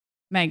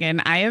Megan,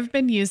 I have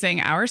been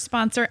using our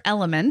sponsor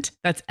Element,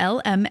 that's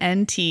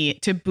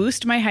LMNT, to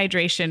boost my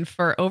hydration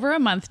for over a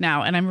month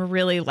now, and I'm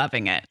really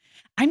loving it.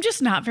 I'm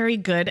just not very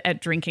good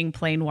at drinking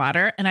plain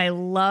water, and I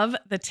love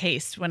the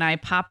taste when I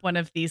pop one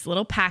of these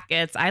little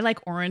packets. I like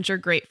orange or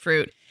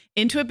grapefruit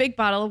into a big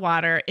bottle of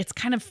water. It's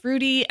kind of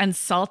fruity and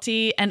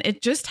salty, and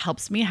it just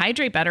helps me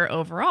hydrate better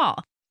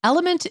overall.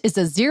 Element is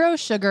a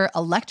zero-sugar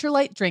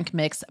electrolyte drink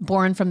mix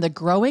born from the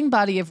growing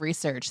body of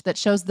research that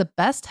shows the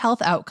best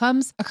health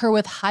outcomes occur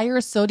with higher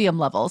sodium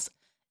levels.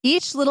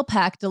 Each little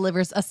pack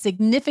delivers a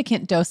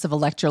significant dose of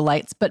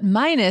electrolytes, but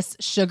minus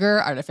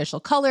sugar, artificial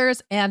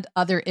colors, and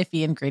other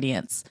iffy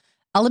ingredients.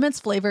 Element's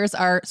flavors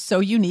are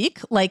so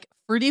unique, like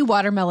fruity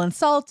watermelon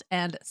salt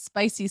and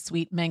spicy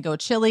sweet mango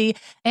chili.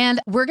 And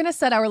we're going to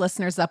set our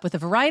listeners up with a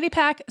variety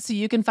pack so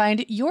you can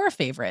find your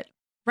favorite.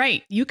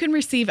 Right. You can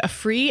receive a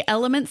free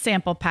Element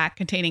sample pack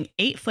containing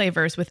 8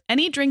 flavors with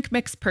any drink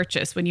mix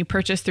purchase when you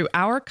purchase through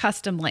our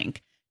custom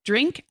link,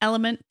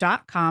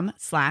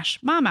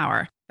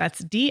 drinkelement.com/momhour.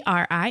 That's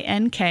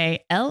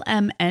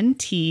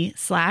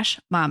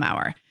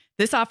DRINKLMNT/momhour.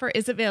 This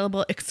is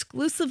available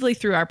exclusively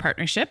through our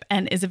partnership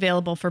and is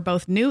available for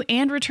both new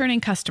and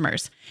returning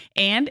customers.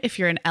 And if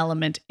you're an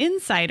Element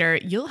insider,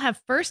 you'll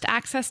have first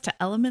access to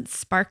Element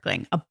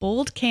Sparkling, a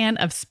bold can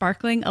of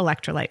sparkling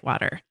electrolyte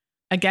water.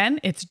 Again,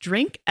 it's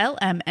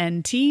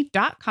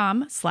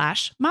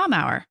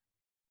drinklmnt.com/momhour.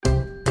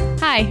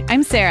 Hi,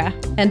 I'm Sarah.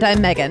 And I'm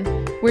Megan.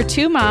 We're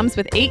 2 moms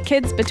with 8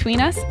 kids between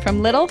us,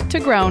 from little to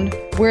grown.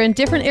 We're in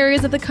different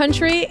areas of the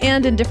country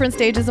and in different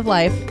stages of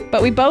life.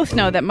 But we both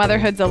know that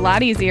motherhood's a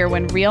lot easier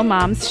when real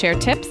moms share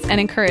tips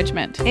and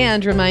encouragement.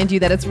 And remind you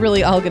that it's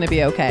really all going to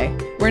be okay.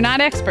 We're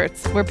not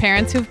experts. We're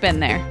parents who've been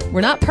there.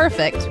 We're not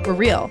perfect. We're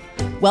real.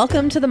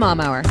 Welcome to the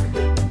Mom Hour.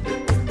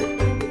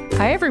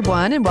 Hi,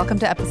 everyone, and welcome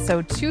to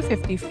episode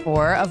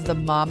 254 of the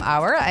Mom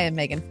Hour. I am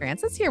Megan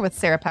Francis here with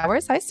Sarah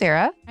Powers. Hi,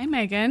 Sarah. Hi,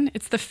 Megan.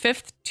 It's the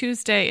 5th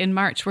Tuesday in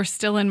March. We're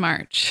still in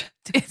March.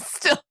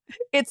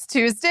 It's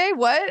Tuesday?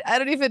 What? I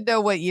don't even know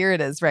what year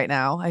it is right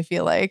now, I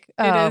feel like.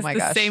 It is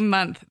the same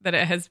month that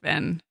it has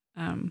been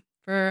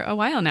for a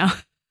while now.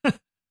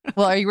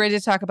 Well, are you ready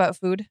to talk about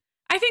food?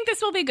 I think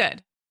this will be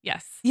good.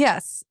 Yes.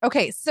 Yes.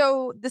 Okay,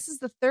 so this is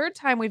the 3rd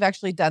time we've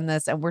actually done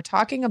this, and we're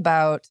talking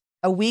about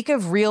a week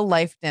of real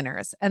life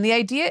dinners. And the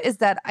idea is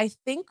that I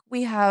think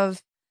we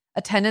have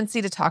a tendency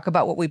to talk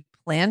about what we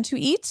plan to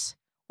eat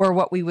or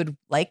what we would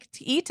like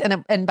to eat.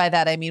 And by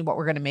that, I mean what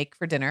we're going to make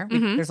for dinner.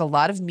 There's a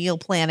lot of meal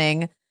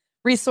planning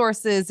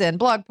resources and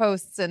blog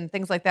posts and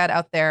things like that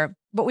out there,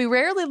 but we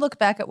rarely look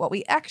back at what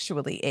we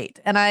actually ate.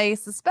 And I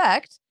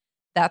suspect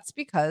that's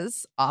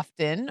because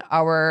often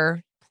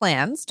our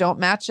plans don't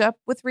match up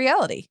with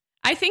reality.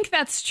 I think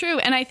that's true.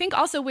 And I think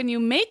also when you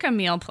make a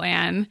meal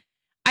plan,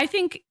 I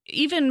think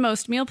even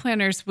most meal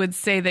planners would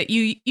say that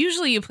you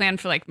plan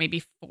for like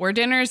maybe 4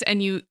 dinners,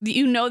 and you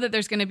know that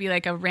there's going to be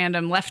like a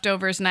random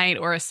leftovers night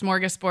or a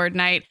smorgasbord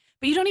night,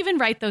 but you don't even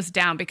write those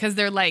down because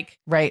they're like,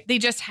 right, they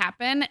just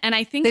happen. And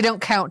I think they don't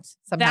count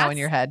somehow in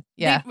your head.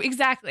 Yeah,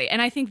 exactly.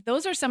 And I think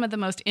those are some of the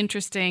most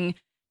interesting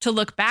to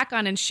look back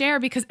on and share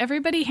because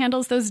everybody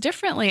handles those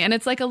differently. And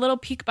it's like a little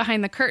peek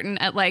behind the curtain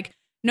at like,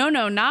 no,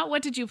 not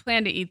what did you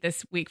plan to eat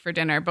this week for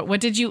dinner, but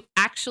what did you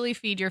actually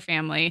feed your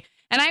family?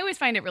 And I always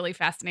find it really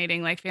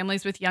fascinating, like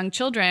families with young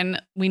children,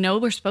 we know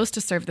we're supposed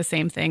to serve the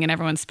same thing and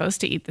everyone's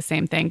supposed to eat the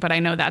same thing, but I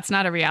know that's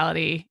not a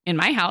reality in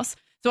my house.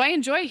 So I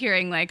enjoy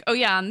hearing like, oh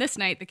yeah, on this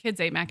night, the kids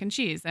ate mac and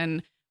cheese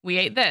and we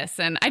ate this.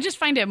 And I just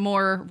find it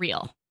more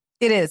real.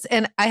 It is.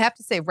 And I have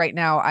to say right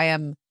now, I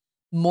am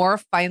more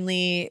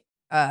finely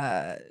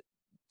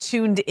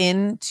tuned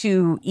in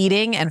to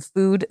eating and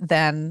food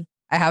than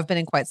I have been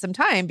in quite some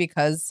time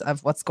because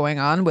of what's going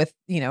on with,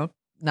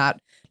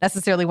 not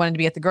necessarily wanting to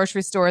be at the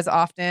grocery store as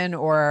often,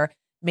 or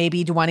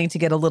maybe wanting to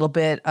get a little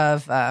bit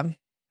of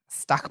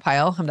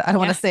stockpile. I don't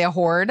want to say a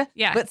hoard,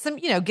 but some,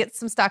 get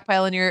some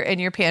stockpile in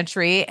your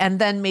pantry, and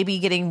then maybe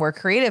getting more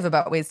creative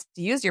about ways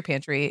to use your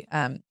pantry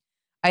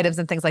items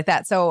and things like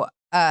that. So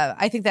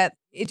I think that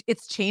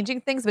it's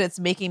changing things, but it's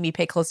making me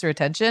pay closer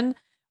attention,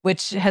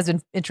 which has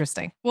been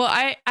interesting. Well,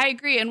 I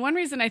agree. And one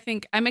reason I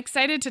think I'm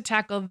excited to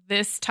tackle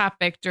this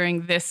topic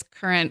during this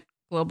current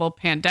global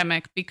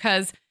pandemic,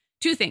 because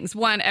 2 things.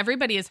 One,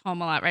 everybody is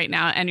home a lot right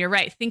now. And you're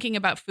right, thinking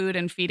about food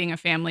and feeding a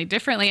family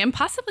differently, and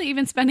possibly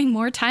even spending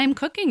more time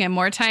cooking and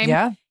more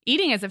time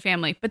eating as a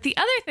family. But the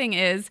other thing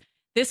is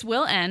this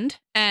will end,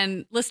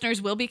 and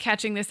listeners will be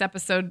catching this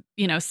episode,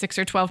 6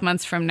 or 12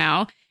 months from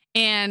now.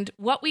 And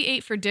what we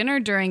ate for dinner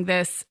during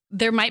this,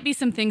 there might be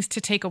some things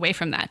to take away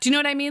from that. Do you know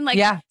what I mean?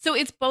 So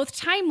it's both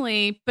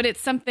timely, but it's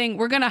something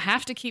we're going to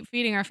have to keep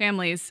feeding our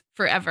families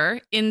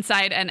forever,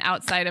 inside and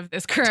outside of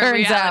this current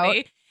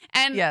reality.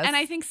 And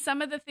I think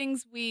some of the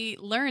things we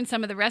learn,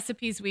 some of the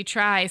recipes we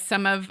try,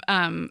 some of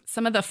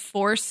the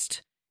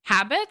forced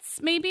habits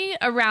maybe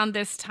around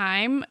this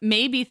time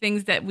may be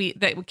things that we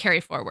carry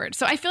forward.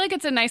 So I feel like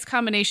it's a nice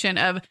combination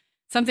of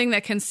something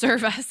that can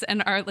serve us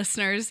and our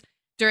listeners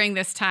during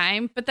this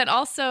time, but that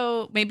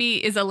also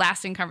maybe is a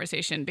lasting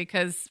conversation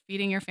because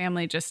feeding your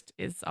family just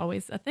is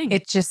always a thing.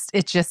 It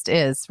just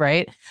is,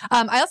 right?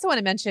 I also want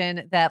to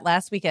mention that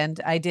last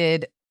weekend I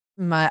did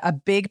a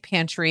big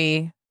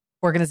pantry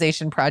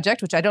organization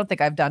project, which I don't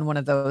think I've done one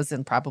of those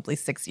in probably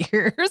 6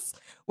 years,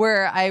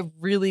 where I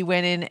really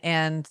went in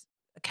and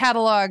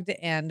cataloged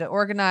and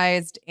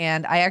organized.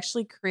 And I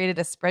actually created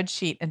a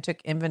spreadsheet and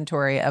took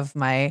inventory of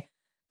my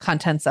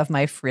contents of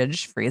my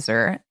fridge,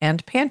 freezer,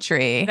 and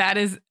pantry. That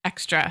is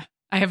extra.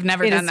 I have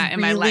never done that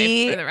in my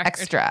life, for the record.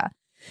 Extra.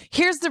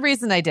 Here's the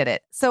reason I did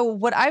it. So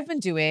what I've been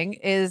doing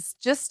is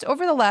just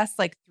over the last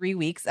 3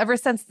 weeks, ever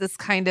since this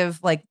kind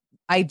of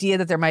idea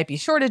that there might be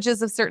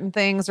shortages of certain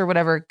things or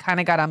whatever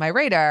kind of got on my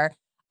radar,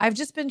 I've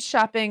just been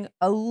shopping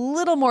a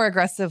little more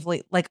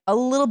aggressively, a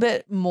little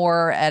bit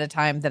more at a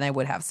time than I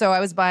would have. So I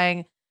was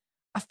buying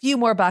a few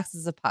more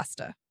boxes of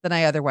pasta than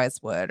I otherwise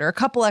would, or a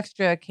couple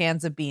extra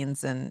cans of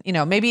beans and,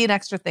 maybe an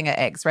extra thing of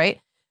eggs, right?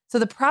 So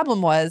the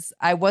problem was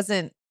I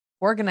wasn't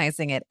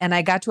organizing it. And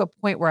I got to a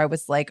point where I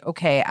was like,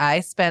 okay,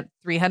 I spent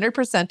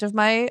 300% of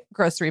my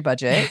grocery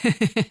budget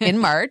in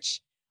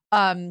March,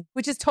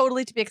 which is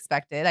totally to be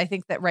expected. I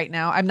think that right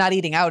now I'm not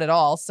eating out at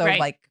all. So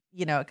right.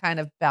 It kind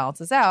of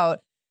balances out.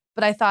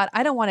 But I thought,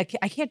 I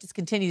can't just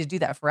continue to do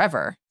that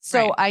forever.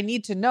 So right. I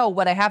need to know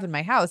what I have in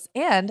my house.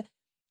 And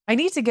I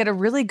need to get a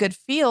really good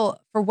feel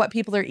for what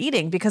people are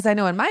eating, because I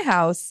know in my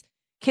house,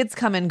 kids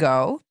come and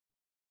go.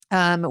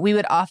 We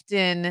would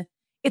often,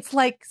 it's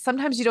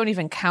sometimes you don't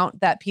even count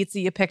that pizza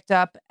you picked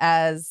up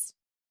as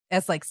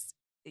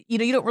you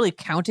don't really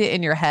count it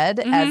in your head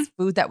as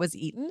food that was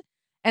eaten.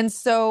 And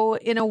so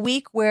in a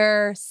week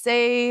where,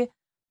 say,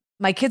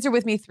 my kids are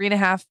with me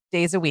 3.5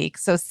 days a week.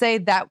 So say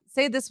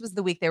this was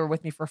the week they were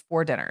with me for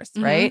 4 dinners,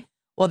 right?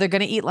 Well, they're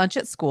going to eat lunch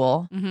at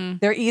school.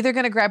 They're either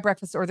going to grab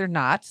breakfast or they're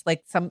not.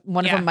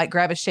 One of them might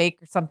grab a shake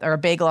or something or a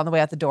bagel on the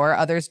way out the door.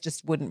 Others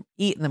just wouldn't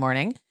eat in the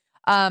morning.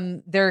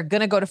 They're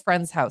going to go to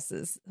friends'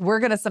 houses. We're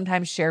going to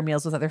sometimes share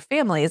meals with other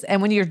families.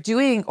 And when you're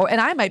doing,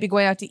 and I might be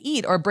going out to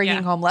eat or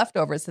bringing home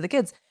leftovers to the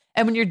kids.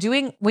 And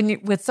when you're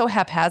with so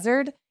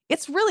haphazard,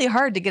 it's really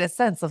hard to get a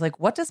sense of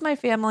what does my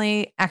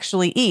family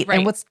actually eat? Right.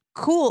 And what's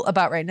cool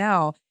about right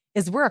now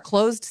is we're a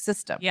closed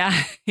system. Yeah.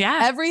 Yeah.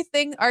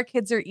 Everything our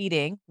kids are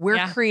eating, we're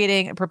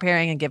creating and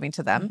preparing and giving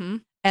to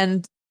them.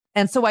 And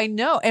so I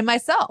know, and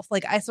myself,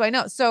 so I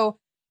know. So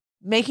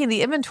making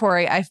the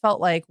inventory, I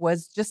felt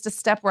was just a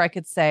step where I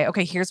could say,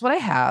 okay, here's what I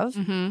have.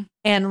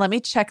 And let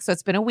me check. So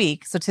it's been a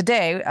week. So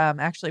today,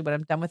 actually, when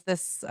I'm done with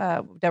this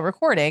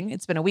recording,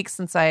 it's been a week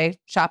since I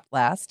shopped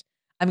last.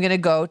 I'm going to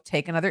go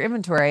take another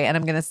inventory and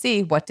I'm going to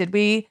see, what did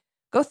we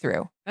go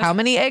through? How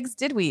many eggs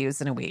did we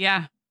use in a week?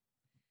 Yeah.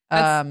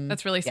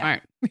 That's really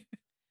smart.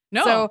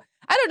 No. So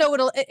I don't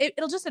know.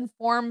 It'll just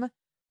inform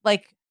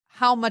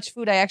how much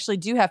food I actually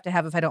do have to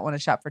have if I don't want to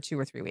shop for 2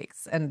 or 3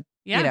 weeks. And,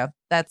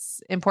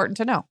 that's important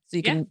to know so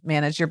you can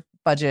manage your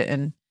budget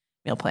and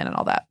meal plan and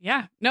all that.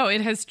 Yeah. No, it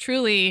has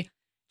truly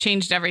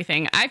changed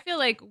everything. I feel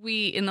like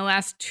in the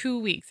last 2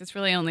 weeks, it's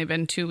really only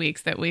been 2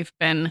 weeks that we've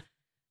been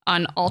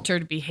on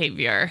altered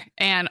behavior.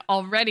 And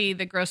already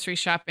the grocery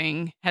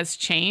shopping has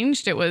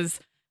changed. It was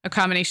a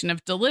combination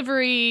of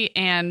delivery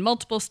and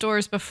multiple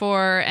stores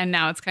before, and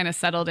now it's kind of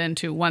settled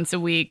into once a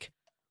week,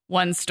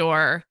 one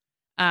store,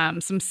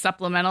 some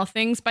supplemental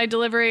things by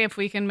delivery if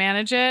we can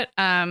manage it.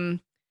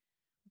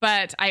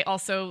 But I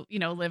also,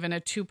 live in a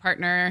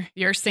 2-partner,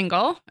 you're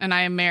single and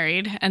I am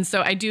married. And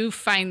so I do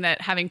find that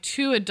having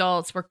 2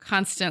 adults, we're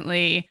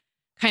constantly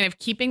kind of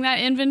keeping that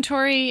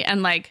inventory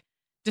and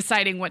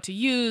deciding what to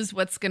use,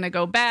 what's going to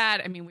go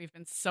bad. I mean, we've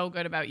been so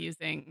good about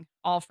using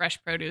all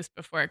fresh produce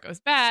before it goes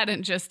bad.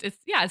 And just, it's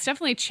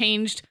definitely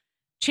changed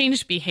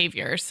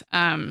behaviors.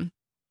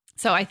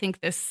 So I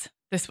think this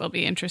will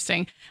be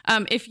interesting.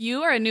 If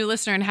you are a new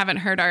listener and haven't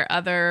heard our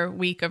other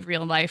week of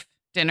Real Life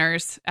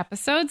Dinners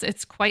episodes,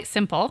 it's quite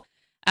simple.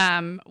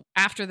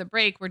 After the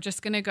break, we're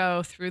just going to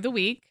go through the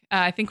week.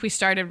 I think we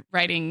started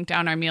writing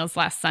down our meals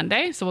last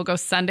Sunday. So we'll go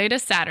Sunday to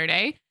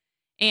Saturday.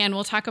 And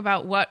we'll talk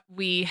about what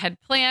we had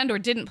planned or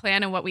didn't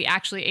plan and what we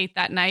actually ate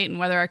that night and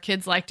whether our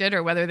kids liked it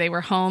or whether they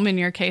were home, in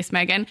your case,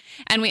 Megan.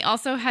 And we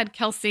also had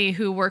Kelsey,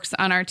 who works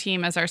on our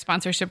team as our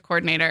sponsorship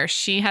coordinator.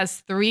 She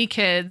has 3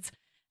 kids,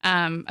 a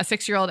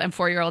 6-year-old and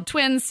 4-year-old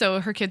twins. So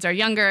her kids are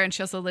younger, and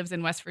she also lives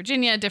in West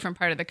Virginia, a different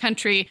part of the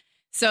country.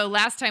 So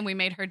last time we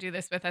made her do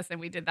this with us, and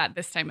we did that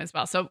this time as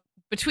well. So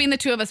between the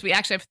 2 of us, we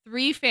actually have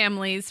 3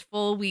 families,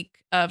 full week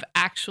of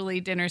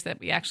actually dinners that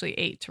we actually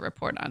ate to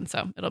report on.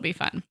 So it'll be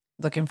fun.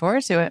 Looking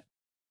forward to it.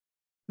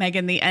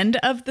 Megan, the end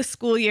of the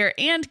school year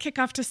and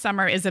kickoff to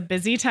summer is a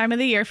busy time of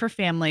the year for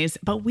families,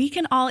 but we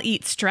can all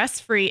eat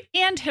stress-free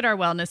and hit our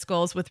wellness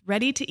goals with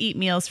ready-to-eat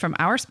meals from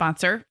our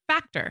sponsor,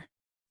 Factor.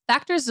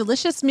 Factor's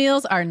delicious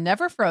meals are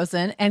never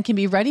frozen and can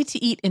be ready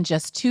to eat in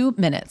just 2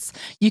 minutes.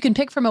 You can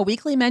pick from a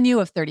weekly menu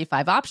of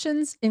 35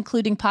 options,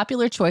 including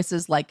popular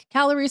choices like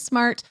Calorie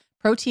Smart,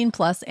 Protein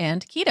Plus,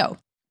 and Keto.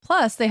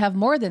 Plus, they have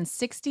more than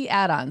 60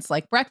 add-ons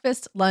like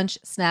breakfast, lunch,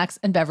 snacks,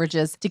 and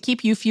beverages to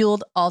keep you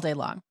fueled all day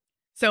long.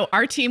 So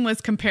our team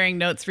was comparing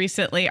notes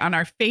recently on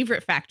our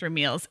favorite Factor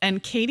meals,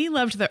 and Katie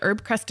loved the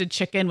herb-crusted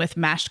chicken with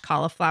mashed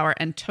cauliflower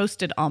and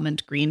toasted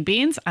almond green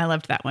beans. I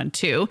loved that one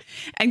too.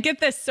 And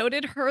get this, so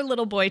did her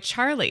little boy,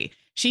 Charlie.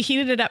 She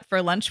heated it up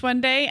for lunch one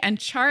day, and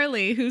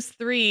Charlie, who's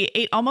 3,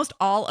 ate almost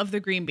all of the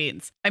green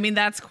beans. I mean,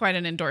 that's quite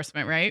an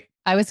endorsement, right?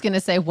 I was going to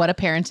say, what a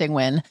parenting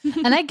win.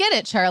 And I get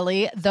it,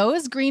 Charlie.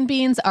 Those green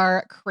beans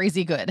are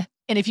crazy good.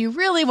 And if you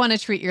really want to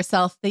treat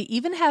yourself, they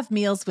even have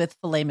meals with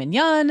filet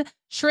mignon,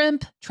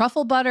 shrimp,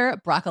 truffle butter,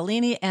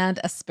 broccolini, and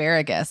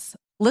asparagus.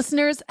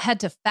 Listeners, head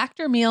to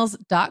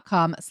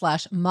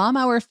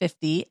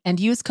factormeals.com/momhour50 and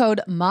use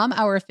code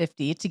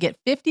momhour50 to get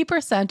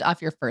 50%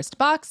 off your first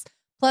box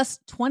plus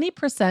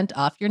 20%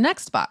 off your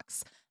next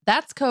box.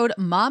 That's code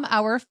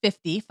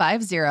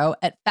momhour50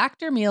 at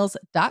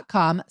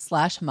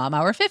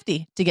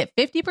factormeals.com/momhour50 to get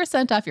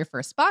 50% off your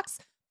first box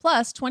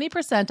plus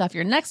 20% off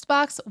your next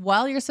box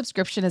while your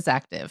subscription is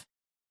active.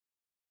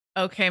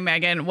 Okay,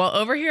 Megan. Well,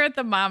 over here at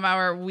the Mom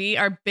Hour, we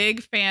are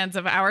big fans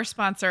of our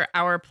sponsor,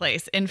 Our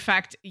Place. In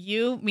fact,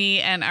 you, me,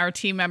 and our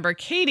team member,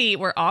 Katie,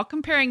 were all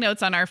comparing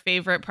notes on our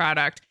favorite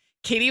product.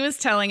 Katie was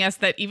telling us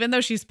that even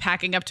though she's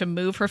packing up to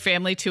move her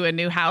family to a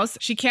new house,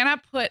 she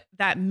cannot put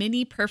that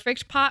mini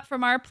perfect pot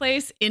from Our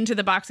Place into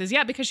the boxes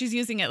yet because she's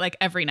using it like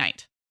every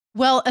night.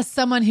 Well, as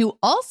someone who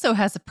also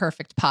has a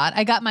perfect pot,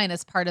 I got mine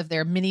as part of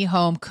their mini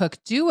home cook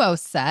duo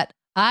set.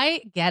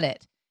 I get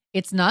it.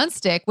 It's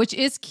nonstick, which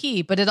is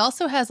key, but it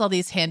also has all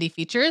these handy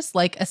features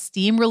like a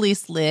steam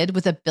release lid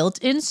with a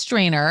built-in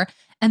strainer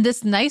and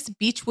this nice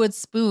beechwood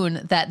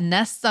spoon that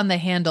nests on the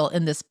handle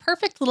in this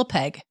perfect little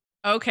peg.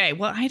 Okay,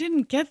 well, I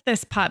didn't get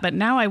this pot, but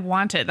now I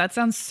want it. That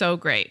sounds so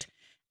great.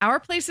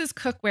 Our Place's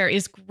cookware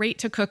is great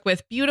to cook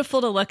with,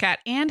 beautiful to look at,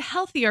 and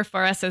healthier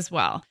for us as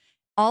well.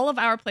 All of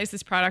Our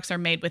Place's products are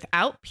made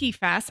without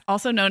PFAS,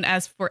 also known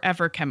as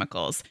forever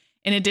chemicals.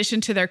 In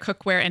addition to their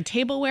cookware and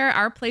tableware,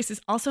 Our Place is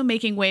also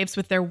making waves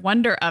with their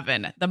Wonder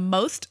Oven, the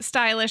most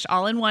stylish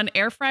all-in-one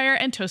air fryer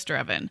and toaster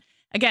oven.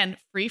 Again,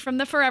 free from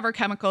the forever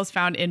chemicals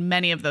found in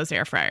many of those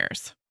air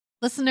fryers.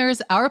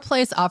 Listeners, Our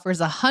Place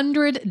offers a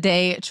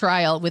 100-day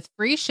trial with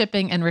free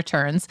shipping and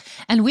returns,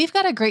 and we've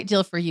got a great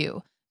deal for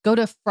you. Go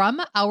to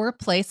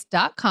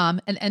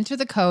FromOurPlace.com and enter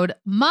the code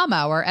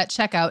MOMHOUR at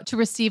checkout to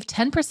receive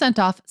 10%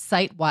 off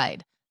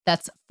site-wide.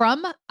 That's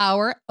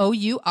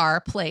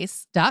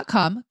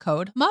FromOurPlace.com,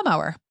 code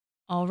MOMHOUR.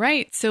 All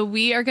right, so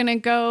we are going to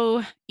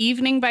go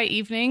evening by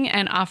evening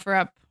and offer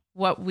up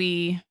what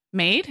we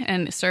made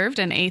and served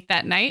and ate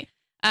that night.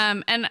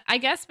 And I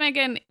guess,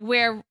 Megan,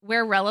 where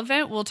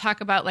relevant, we'll talk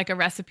about like a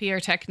recipe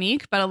or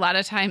technique, but a lot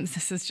of times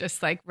this is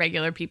just like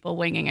regular people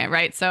winging it,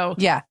 right? So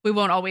Yeah. we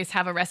won't always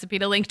have a recipe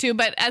to link to,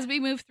 but as we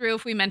move through,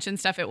 if we mention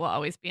stuff, it will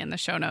always be in the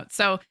show notes.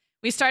 So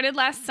we started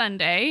last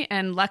Sunday,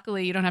 and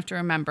luckily you don't have to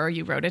remember,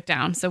 you wrote it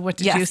down. So what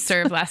did you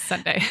serve last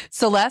Sunday?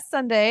 So last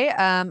Sunday,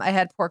 I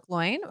had pork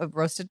loin,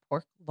 roasted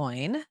pork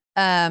loin,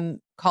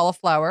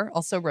 cauliflower,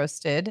 also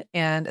roasted,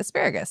 and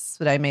asparagus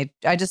that I made.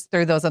 I just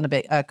threw those on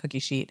a cookie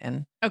sheet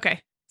and Okay.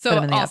 Put So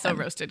them in the also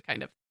oven. roasted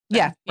kind of.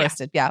 Yeah,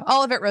 roasted. Yeah,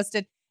 all of it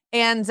roasted.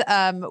 And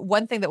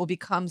one thing that will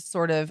become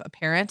sort of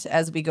apparent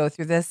as we go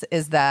through this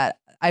is that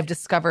I've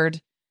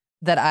discovered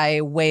that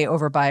I way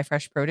overbuy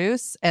fresh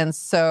produce. And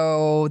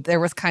so there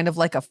was kind of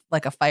like a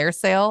fire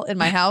sale in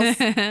my house,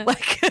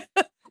 like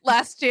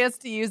last chance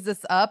to use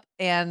this up.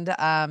 And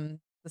the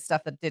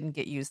stuff that didn't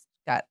get used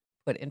got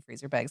put in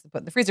freezer bags and put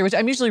in the freezer, which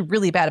I'm usually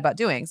really bad about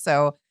doing.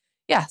 So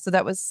yeah, so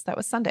that was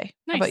Sunday.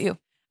 Nice. How about you?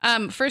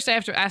 First, I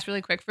have to ask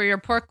really quick for your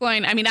pork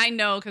loin. I mean, I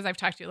know because I've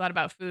talked to you a lot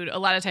about food. A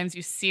lot of times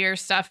you sear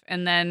stuff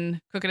and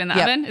then cook it in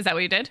the oven. Is that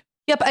what you did?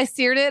 Yep. I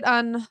seared it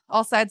on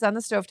all sides on the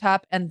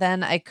stovetop and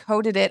then I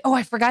coated it. Oh,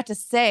 I forgot to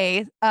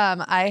say,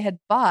 I had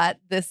bought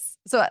this.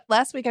 So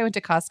last week I went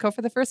to Costco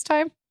for the first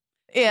time.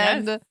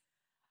 And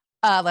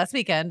last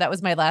weekend, that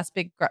was my last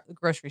big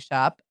grocery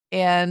shop.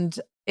 And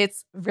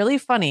it's really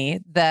funny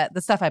that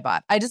the stuff I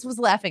bought, I just was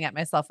laughing at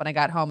myself when I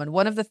got home. And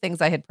one of the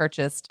things I had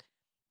purchased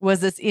was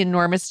this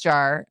enormous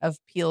jar of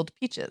peeled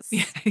peaches.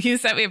 You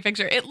sent me a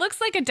picture. It looks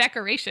like a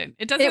decoration.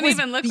 It doesn't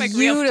even look like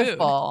real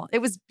food. It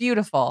was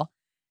beautiful.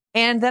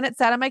 And then it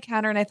sat on my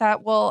counter and I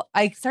thought, well,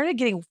 I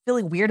started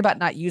feeling weird about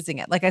not using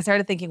it. Like I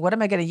started thinking, what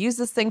am I going to use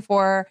this thing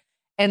for?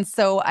 And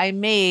so I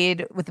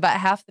made, with about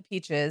half the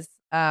peaches,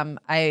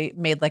 I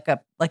made like a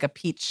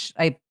peach,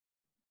 I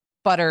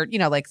buttered,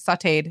 like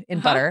sauteed in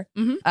butter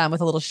with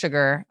a little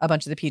sugar, a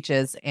bunch of the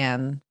peaches,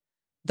 and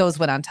those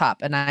went on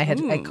top. And I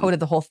coated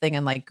the whole thing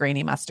in like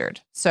grainy mustard.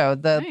 So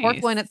the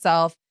pork loin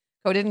itself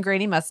coated in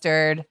grainy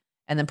mustard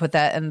and then put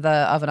that in the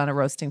oven on a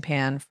roasting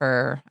pan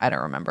for, I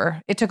don't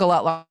remember. It took a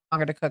lot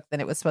longer to cook than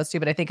it was supposed to,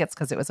 but I think it's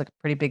because it was like a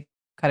pretty big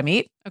cut of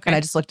meat. Okay. And I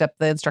just looked up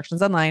the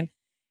instructions online.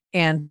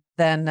 And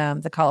then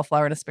the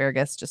cauliflower and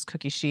asparagus, just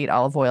cookie sheet,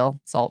 olive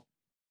oil, salt.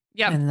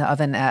 Yeah. In the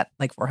oven at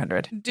like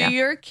 400. Do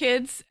your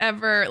kids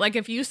ever, like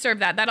if you serve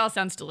that all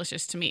sounds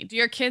delicious to me. Do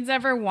your kids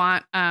ever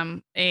want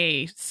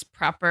a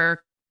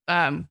proper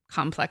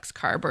complex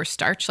carb or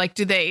starch? Like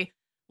do they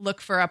look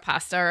for a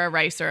pasta or a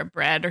rice or a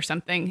bread or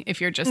something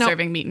if you're just Nope.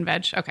 serving meat and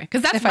veg? Okay.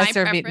 Because that's If my I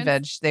serve preference. meat and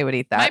veg, they would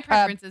eat that. My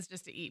preference is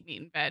just to eat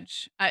meat and veg.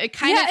 It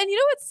kind Yeah, of and you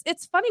know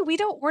it's funny,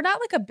 we're not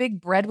like a big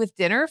bread with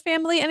dinner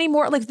family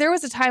anymore. Like there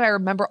was a time I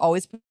remember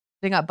always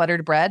putting up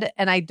buttered bread,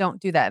 and I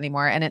don't do that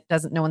anymore, and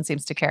no one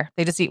seems to care.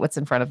 They just eat what's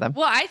in front of them.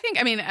 Well,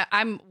 I mean,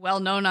 I'm well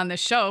known on this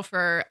show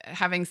for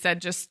having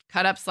said just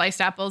cut up sliced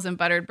apples and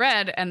buttered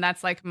bread. And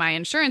that's like my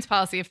insurance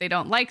policy. If they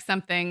don't like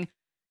something,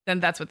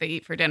 then that's what they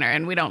eat for dinner.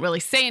 And we don't really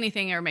say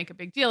anything or make a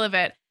big deal of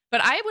it. But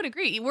I would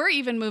agree. We're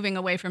even moving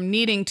away from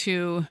needing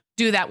to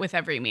do that with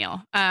every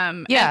meal.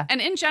 Yeah.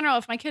 And in general,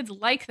 if my kids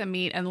like the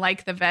meat and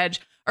like the veg,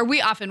 or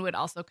we often would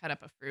also cut up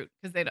a fruit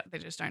because they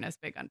just aren't as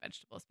big on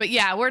vegetables. But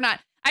yeah, we're not.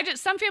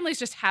 Some families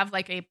just have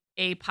like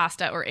a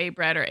pasta or a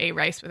bread or a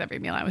rice with every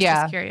meal. I was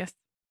just curious.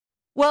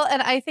 Well,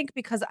 and I think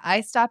because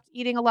I stopped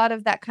eating a lot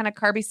of that kind of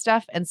carby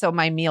stuff, and so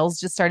my meals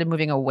just started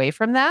moving away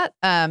from that.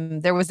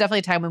 There was definitely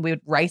a time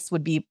when rice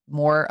would be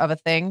more of a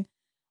thing,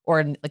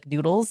 or like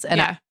noodles,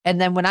 and and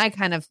then when I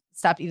kind of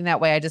stopped eating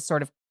that way, I just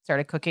sort of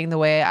started cooking the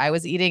way I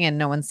was eating, and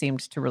no one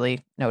seemed to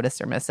really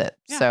notice or miss it.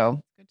 Yeah,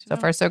 so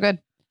far so good.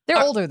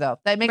 They're older though;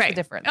 that makes a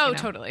difference. Oh,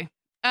 totally.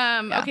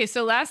 Okay,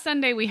 so last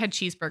Sunday we had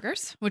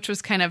cheeseburgers, which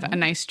was kind of a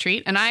nice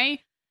treat, and I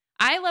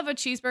love a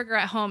cheeseburger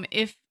at home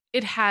if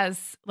it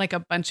has like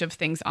a bunch of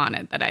things on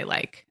it that I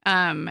like.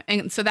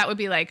 And so that would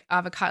be like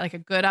avocado, like a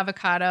good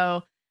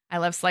avocado. I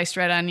love sliced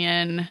red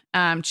onion,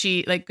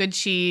 cheese, like good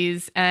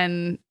cheese.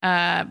 And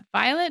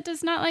Violet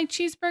does not like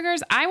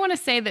cheeseburgers. I want to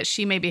say that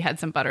she maybe had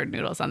some buttered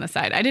noodles on the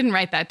side. I didn't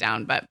write that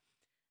down, but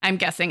I'm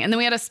guessing. And then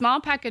we had a small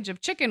package of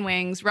chicken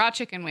wings, raw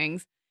chicken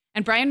wings.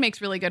 And Brian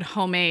makes really good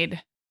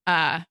homemade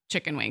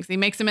chicken wings. He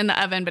makes them in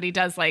the oven, but he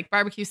does like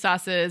barbecue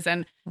sauces,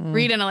 and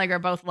Reed and Allegra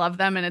both love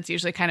them, and it's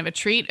usually kind of a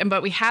treat.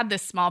 But we had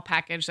this small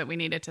package that we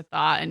needed to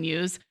thaw and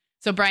use.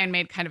 So Brian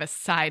made kind of a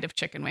side of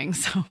chicken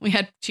wings. So we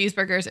had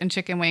cheeseburgers and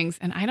chicken wings,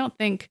 and I don't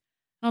think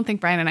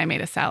Brian and I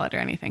made a salad or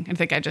anything. I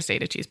think I just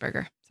ate a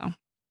cheeseburger. So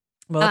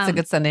well, that's a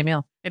good Sunday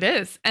meal. It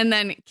is. And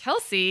then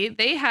Kelsey,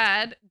 they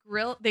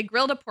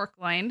grilled a pork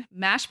loin,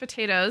 mashed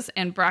potatoes,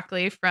 and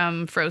broccoli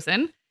from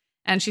Frozen.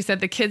 And she said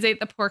the kids ate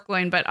the pork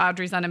loin, but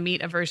Audrey's on a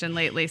meat aversion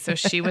lately. So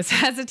she was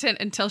hesitant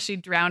until she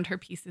drowned her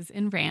pieces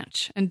in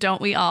ranch. And don't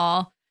we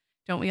all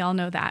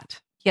know that?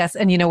 Yes.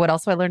 And you know what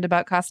else I learned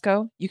about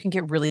Costco? You can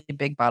get really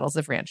big bottles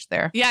of ranch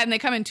there. Yeah. And they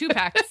come in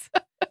 2-packs.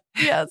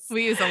 Yes.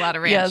 We use a lot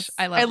of ranch. Yes.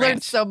 I love ranch.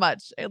 Learned so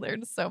much.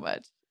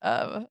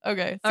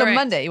 Okay. So All right.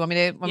 Monday, you want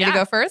me to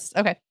go first?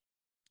 Okay.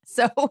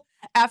 So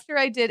after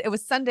it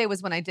was Sunday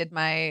was when I did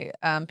my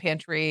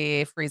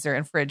pantry, freezer,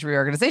 and fridge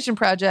reorganization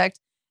project.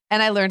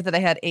 And I learned that I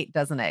had 8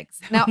 dozen eggs.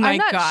 Now, I'm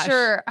not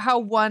sure how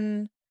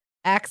one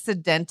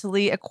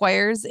accidentally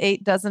acquires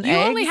 8 dozen eggs.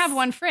 You only have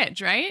one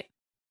fridge, right?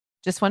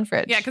 Just one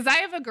fridge. Yeah, because I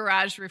have a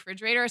garage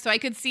refrigerator, so I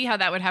could see how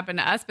that would happen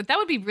to us. But that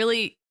would be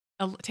really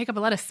take up a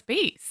lot of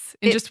space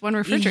in just one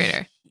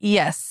refrigerator.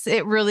 Yes,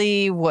 it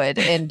really would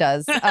and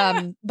does.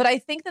 But I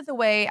think that the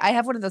way I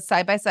have one of those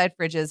side-by-side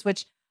fridges,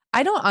 which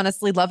I don't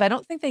honestly love. I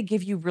don't think they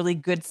give you really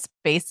good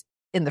space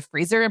in the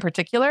freezer in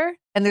particular.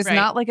 And there's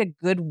not like a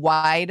good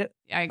wide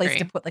place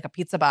to put like a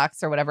pizza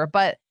box or whatever.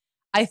 But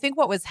I think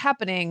what was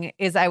happening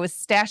is I was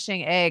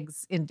stashing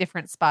eggs in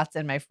different spots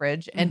in my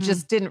fridge and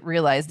just didn't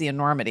realize the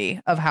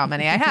enormity of how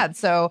many I had.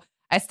 So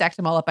I stacked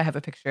them all up. I have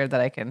a picture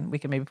that we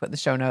can maybe put in the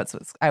show notes.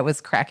 I was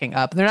cracking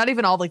up. They're not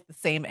even all like the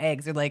same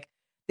eggs. They're like,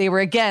 they were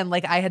again,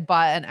 like I had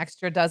bought an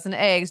extra dozen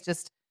eggs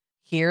just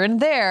here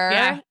and there.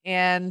 Yeah.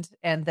 And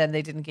then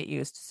they didn't get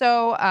used.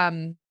 So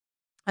on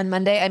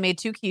Monday I made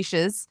 2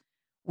 quiches.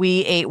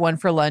 We ate one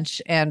for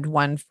lunch and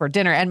one for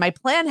dinner. And my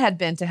plan had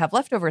been to have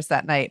leftovers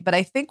that night. But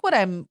I think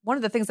one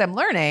of the things I'm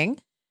learning,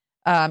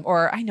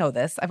 or I know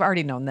this, I've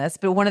already known this,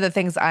 but one of the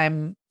things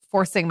I'm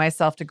forcing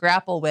myself to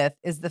grapple with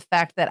is the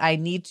fact that I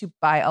need to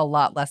buy a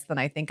lot less than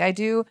I think I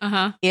do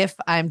if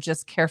I'm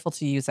just careful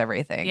to use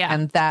everything. Yeah.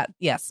 And that,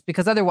 yes,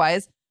 because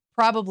otherwise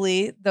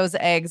probably those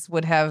eggs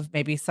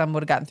maybe some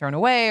would have gotten thrown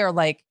away, or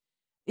like,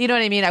 you know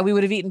what I mean? We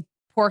would have eaten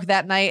pork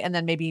that night and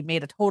then maybe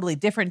made a totally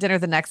different dinner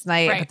the next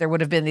night, but there would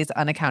have been these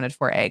unaccounted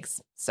for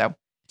eggs. So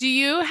do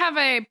you have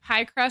a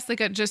pie crust,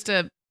 like just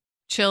a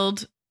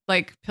chilled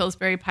like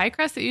Pillsbury pie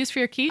crust that you use for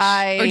your quiche?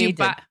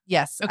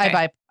 Yes.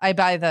 Okay. I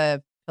buy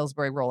the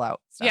Pillsbury rollout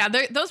stuff.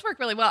 Yeah, those work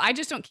really well. I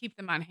just don't keep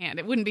them on hand.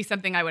 It wouldn't be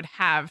something I would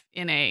have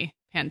in a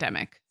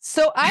pandemic.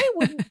 So I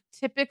wouldn't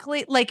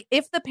typically, like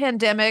if the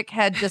pandemic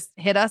had just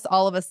hit us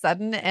all of a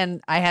sudden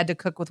and I had to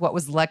cook with what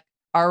was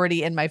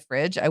already in my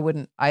fridge, I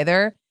wouldn't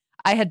either.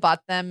 I had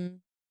bought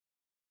them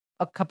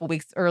a couple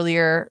weeks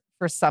earlier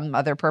for some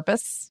other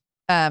purpose,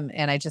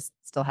 and I just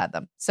still had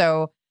them.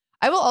 So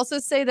I will also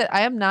say that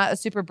I am not a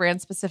super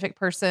brand specific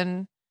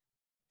person,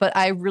 but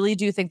I really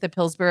do think the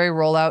Pillsbury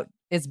rollout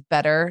is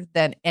better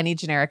than any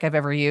generic I've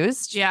ever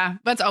used. Yeah,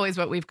 that's always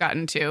what we've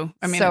gotten to.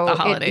 I mean, at the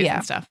holidays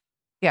and stuff.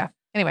 Yeah.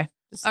 Anyway,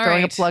 just all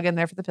throwing right. a plug in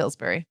there for the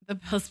Pillsbury. The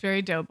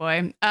Pillsbury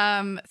Doughboy.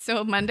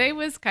 So Monday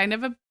was kind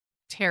of a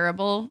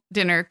terrible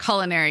dinner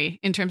culinary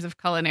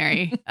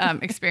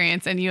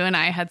experience. And you and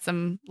I had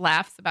some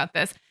laughs about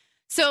this.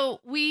 So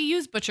we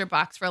use Butcher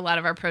Box for a lot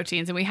of our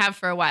proteins, and we have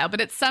for a while, but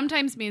it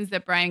sometimes means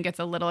that Brian gets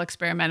a little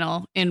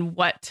experimental in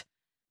what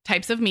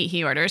types of meat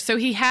he orders. So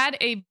he had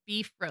a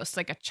beef roast,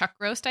 like a chuck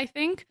roast, I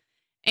think.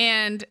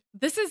 And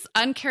this is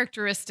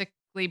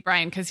uncharacteristically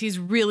Brian because he's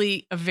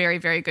really a very,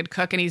 very good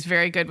cook and he's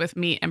very good with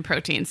meat and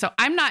protein. So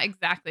I'm not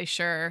exactly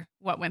sure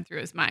what went through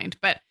his mind,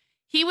 but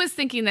he was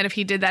thinking that if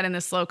he did that in the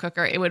slow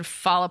cooker, it would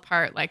fall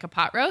apart like a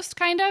pot roast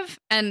kind of.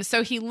 And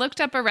so he looked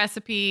up a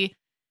recipe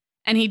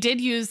and he did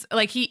use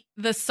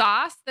the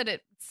sauce that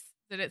it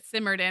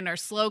simmered in or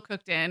slow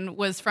cooked in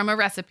was from a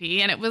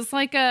recipe. And it was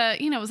like a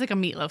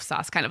meatloaf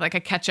sauce, kind of like a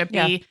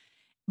ketchup-y. Yeah.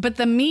 But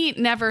the meat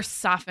never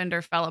softened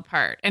or fell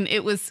apart. And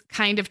it was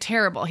kind of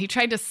terrible. He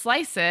tried to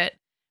slice it,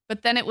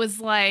 but then it was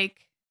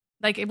like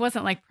it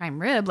wasn't like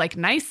prime rib, like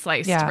nice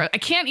sliced. Yeah. I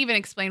can't even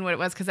explain what it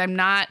was because I'm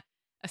not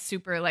a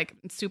super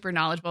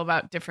knowledgeable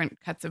about different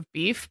cuts of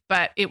beef,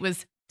 but it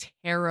was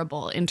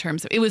terrible in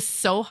terms of, it was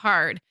so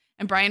hard.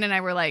 And Brian and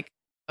I were like,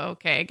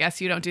 okay, I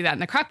guess you don't do that in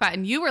the crock pot.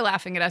 And you were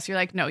laughing at us. You're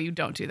like, no, you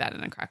don't do that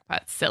in a crock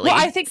pot. Silly. Well,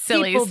 I think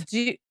people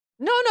do.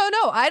 No.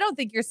 I don't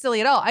think you're silly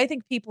at all. I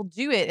think people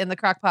do it in the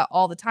crock pot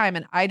all the time.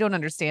 And I don't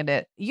understand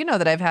it. You know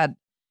that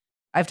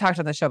I've talked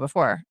on the show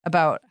before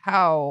about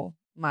how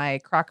my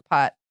crock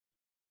pot,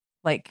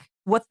 like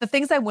what the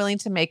things I'm willing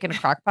to make in a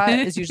crock pot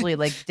is usually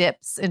like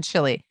dips and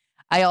chili.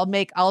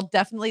 I'll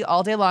definitely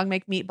all day long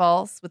make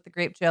meatballs with the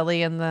grape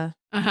jelly and the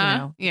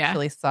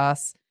chili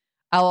sauce.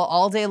 I'll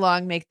all day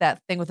long make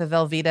that thing with the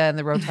Velveeta and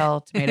the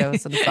Rotel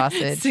tomatoes and the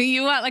sausage. So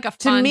you want like a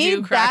fondue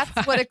to me, crock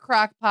that's what a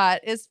crock pot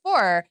is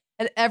for.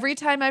 And every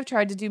time I've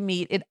tried to do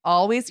meat, it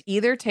always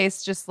either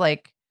tastes just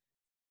like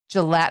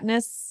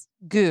gelatinous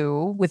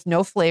goo with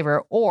no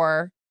flavor,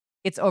 or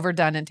it's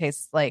overdone and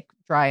tastes like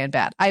dry and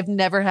bad. I've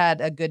never had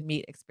a good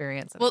meat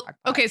experience.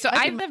 Okay, so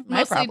I've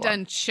mostly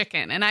done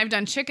chicken, and I've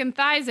done chicken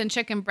thighs and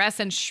chicken breasts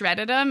and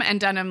shredded them and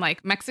done them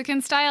like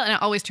Mexican style, and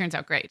it always turns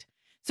out great.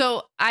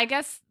 So I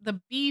guess the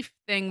beef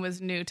thing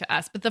was new to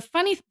us, but the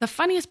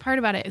funniest part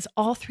about it is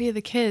all three of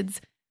the kids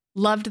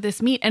loved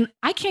this meat, and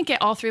I can't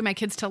get all three of my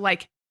kids to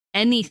like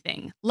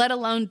anything, let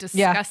alone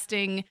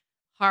disgusting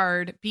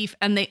hard beef,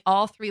 and they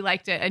all three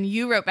liked it. And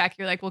you wrote back,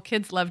 you're like, well,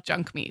 kids love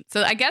junk meat.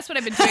 So I guess what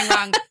I've been doing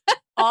wrong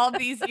all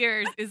these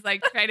years is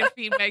like try to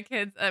feed my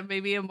kids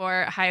maybe a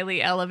more highly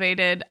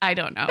elevated, I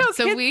don't know. No,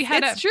 so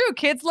it's true.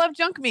 Kids love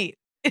junk meat.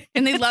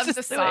 And they love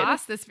the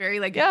sauce, this very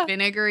like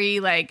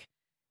vinegary, like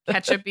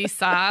ketchup-y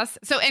sauce.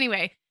 So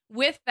anyway,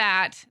 with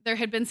that, there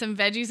had been some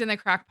veggies in the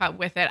crock pot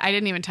with it. I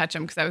didn't even touch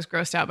them because I was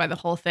grossed out by the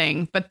whole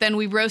thing. But then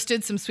we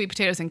roasted some sweet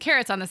potatoes and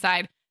carrots on the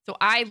side. So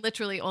I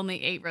literally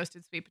only ate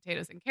roasted sweet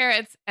potatoes and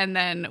carrots. And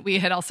then we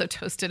had also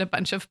toasted a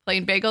bunch of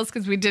plain bagels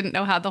because we didn't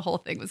know how the whole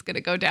thing was going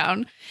to go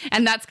down.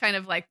 And that's kind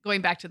of like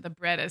going back to the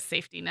bread as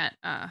safety net.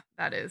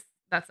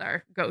 That's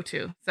our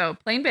go-to. So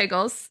plain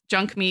bagels,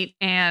 junk meat,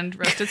 and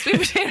roasted sweet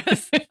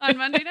potatoes on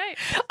Monday night.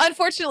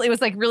 Unfortunately, it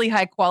was like really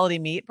high quality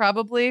meat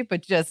probably,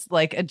 but just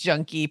like a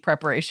junky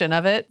preparation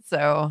of it.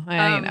 So,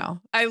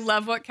 I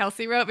love what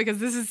Kelsey wrote because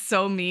this is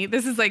so me.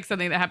 This is like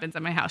something that happens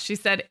at my house. She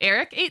said,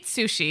 Eric ate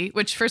sushi,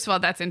 which first of all,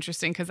 that's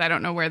interesting because I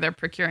don't know where they're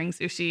procuring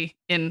sushi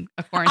in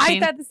a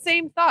quarantine. I had the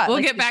same thought.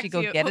 We'll get back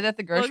to you. Get it at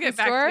the grocery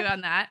store? We'll get back to you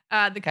on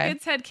that. The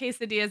kids had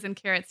quesadillas and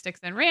carrot sticks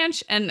and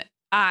ranch, and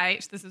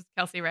this is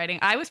Kelsey writing,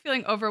 I was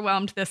feeling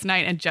overwhelmed this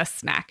night and just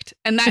snacked.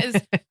 And that is,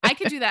 I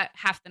could do that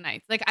half the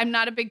nights. Like I'm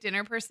not a big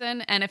dinner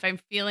person. And if I'm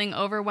feeling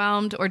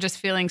overwhelmed or just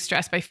feeling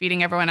stressed by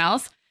feeding everyone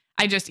else,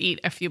 I just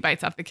eat a few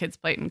bites off the kids'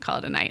 plate and call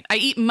it a night. I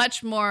eat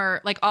much more,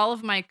 like all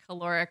of my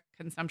caloric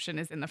consumption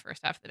is in the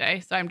first half of the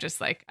day. So I'm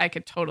just like, I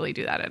could totally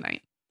do that at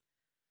night.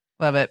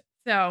 Love it.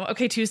 So,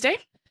 okay, Tuesday,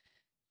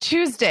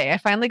 I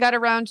finally got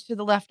around to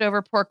the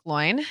leftover pork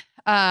loin.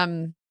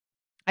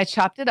 I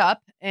chopped it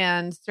up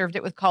and served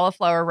it with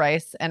cauliflower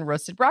rice and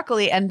roasted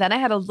broccoli. And then I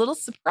had a little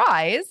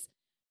surprise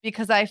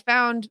because I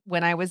found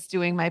when I was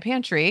doing my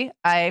pantry,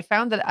 I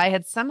found that I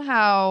had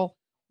somehow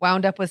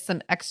wound up with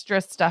some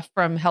extra stuff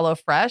from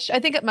HelloFresh. I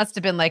think it must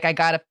have been like I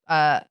got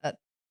a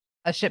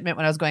shipment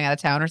when I was going out of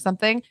town or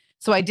something.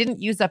 So I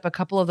didn't use up a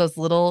couple of those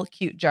little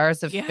cute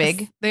jars of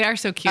fig. They are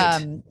so cute.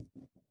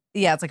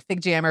 It's like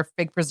fig jam or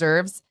fig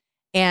preserves.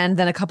 And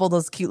then a couple of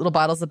those cute little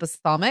bottles of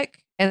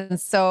balsamic. And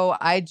so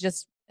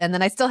and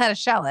then I still had a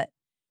shallot.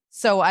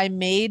 So I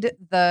made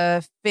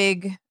the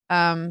fig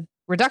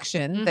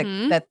reduction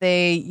that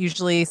they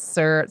usually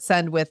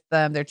send with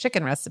their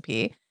chicken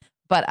recipe.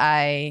 But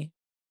I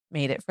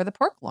made it for the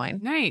pork loin.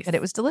 Nice. And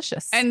it was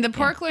delicious. And the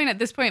pork loin at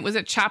this point, was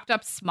it chopped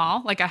up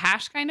small, like a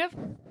hash kind of?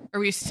 Or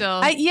were you still?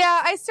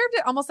 I served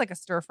it almost like a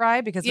stir fry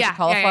because of the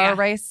cauliflower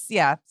rice.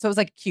 Yeah. So it was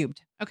like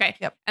cubed. Okay.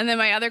 Yep. And then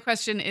my other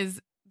question is,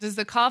 does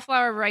the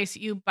cauliflower rice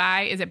you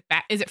buy, is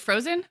it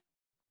frozen?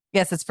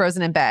 Yes, it's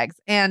frozen in bags.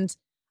 And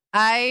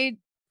I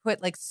put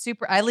I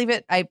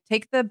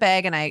take the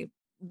bag and I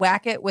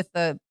whack it with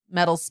the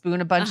metal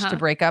spoon a bunch to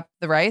break up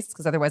the rice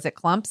because otherwise it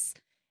clumps.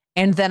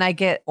 And then I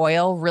get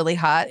oil really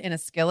hot in a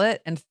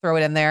skillet and throw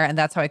it in there. And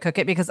that's how I cook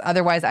it because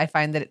otherwise I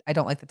find that I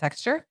don't like the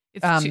texture.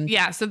 It's too,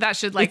 so that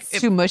should like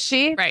it's too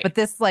mushy, right? But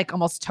this like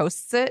almost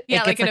toasts it.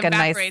 Yeah, it gets it like a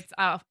evaporates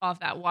off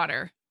that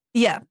water.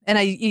 Yeah, and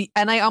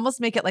I almost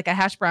make it like a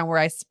hash brown where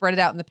I spread it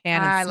out in the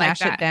pan and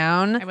smash it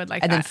down. I would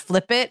like and that. then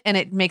flip it, and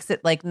it makes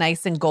it like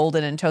nice and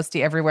golden and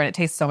toasty everywhere, and it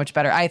tastes so much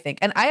better, I think.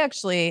 And I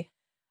actually,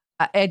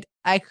 it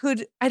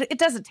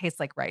doesn't taste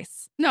like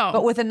rice, no,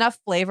 but with enough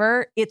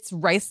flavor, it's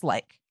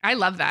rice-like. I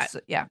love that.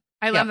 So, yeah,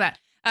 I love that.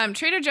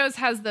 Trader Joe's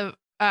has the.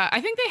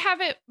 I think they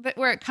have it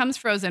where it comes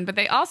frozen, but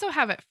they also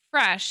have it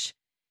fresh.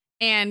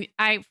 And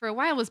I, for a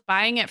while, was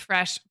buying it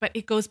fresh, but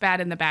it goes bad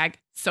in the bag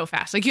so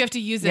fast. Like you have to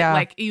use it.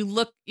 Like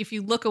if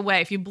you look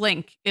away, if you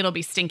blink, it'll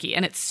be stinky,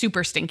 and it's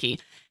super stinky.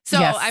 So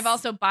I've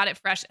also bought it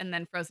fresh and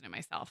then frozen it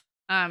myself.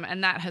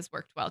 And that has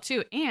worked well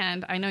too.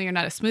 And I know you're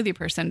not a smoothie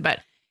person,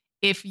 but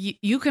if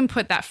you can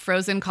put that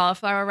frozen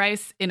cauliflower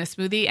rice in a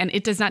smoothie and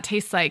it does not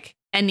taste like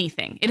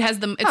anything. It has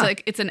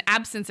it's an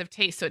absence of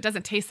taste. So it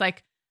doesn't taste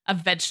like a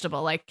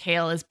vegetable, like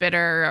kale is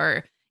bitter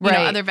or, you know,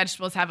 other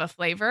vegetables have a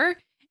flavor.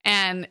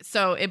 And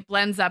so it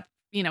blends up,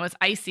 you know, it's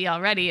icy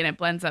already and it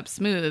blends up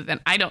smooth.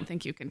 And I don't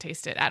think you can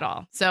taste it at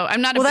all. So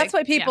I'm not that's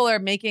why people are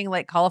making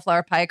like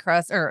cauliflower pie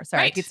crust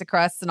pizza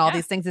crusts and all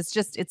these things. It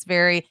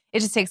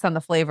just takes on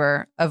the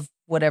flavor of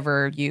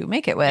whatever you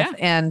make it with. Yeah.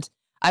 And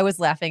I was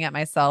laughing at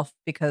myself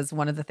because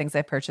one of the things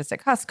I purchased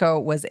at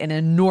Costco was an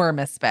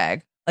enormous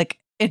bag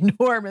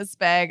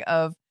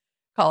of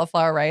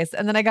cauliflower rice.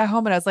 And then I got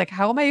home and I was like,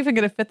 how am I even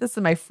going to fit this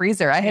in my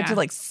freezer? I had to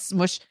like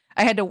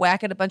I had to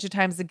whack it a bunch of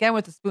times again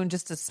with a spoon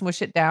just to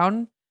smush it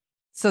down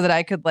so that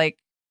I could like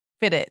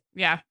fit it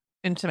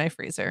into my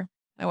freezer.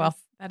 Oh, well.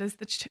 That is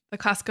the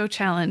Costco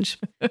challenge.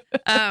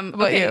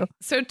 About you?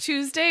 So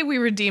Tuesday we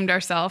redeemed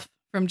ourselves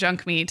from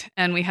junk meat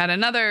and we had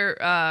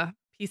another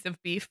piece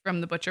of beef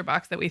from the butcher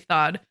box that we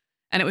thawed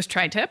and it was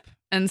tri-tip.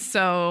 And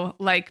so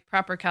like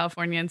proper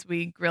Californians,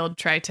 we grilled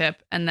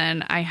tri-tip and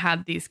then I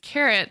had these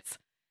carrots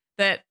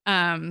that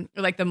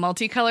like the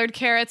multicolored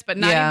carrots, but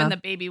not even the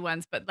baby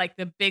ones, but like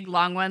the big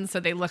long ones. So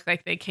they look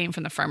like they came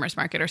from the farmer's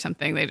market or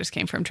something. They just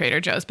came from Trader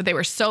Joe's, but they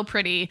were so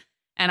pretty.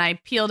 And I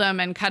peeled them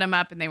and cut them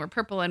up and they were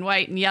purple and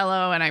white and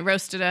yellow and I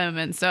roasted them.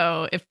 And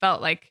so it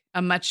felt like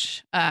a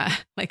much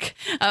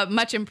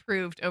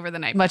improved over the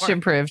night before. Much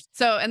improved.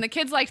 So, and the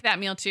kids liked that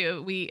meal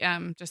too. We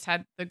just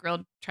had the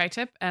grilled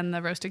tri-tip and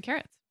the roasted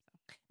carrots.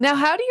 Now,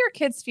 how do your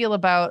kids feel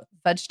about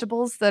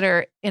vegetables that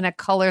are in a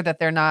color that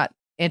they're not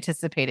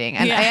anticipating?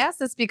 And I ask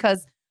this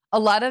because a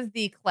lot of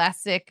the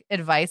classic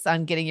advice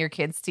on getting your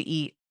kids to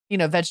eat, you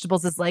know,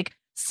 vegetables is like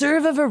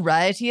serve a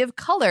variety of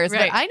colors.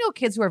 Right. But I know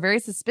kids who are very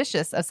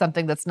suspicious of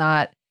something that's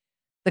not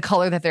the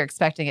color that they're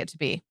expecting it to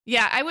be.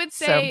 Yeah, I would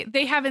say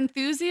they have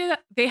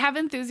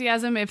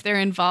enthusiasm if they're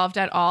involved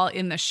at all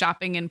in the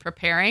shopping and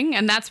preparing.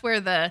 And that's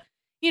where the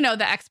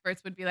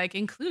experts would be like,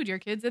 include your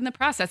kids in the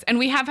process. And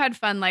we have had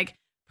fun, like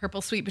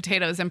purple sweet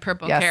potatoes and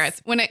purple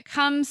carrots. When it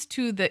comes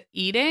to the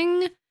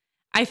eating,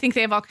 I think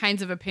they have all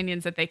kinds of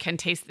opinions that they can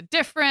taste the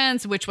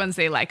difference, which ones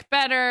they like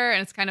better.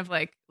 And it's kind of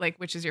like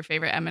which is your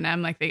favorite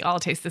M&M? Like they all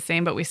taste the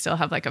same, but we still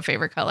have like a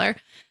favorite color.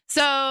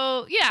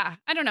 So yeah,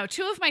 I don't know.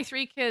 2 of my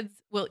 3 kids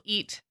will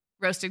eat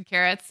roasted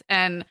carrots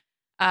and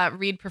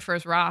Reed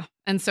prefers raw.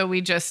 And so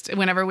we just,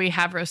 whenever we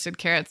have roasted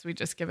carrots, we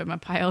just give him a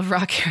pile of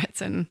raw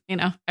carrots and, you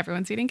know,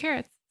 everyone's eating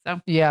carrots.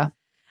 So yeah.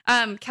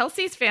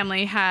 Kelsey's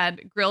family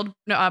had grilled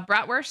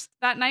bratwurst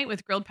that night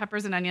with grilled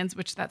peppers and onions,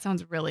 which that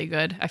sounds really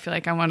good. I feel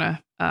like I want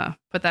to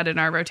put that in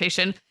our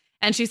rotation.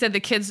 And she said the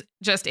kids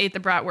just ate the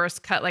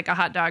bratwurst cut like a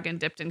hot dog and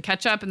dipped in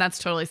ketchup. And that's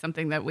totally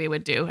something that we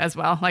would do as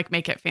well. Like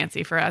make it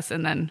fancy for us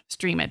and then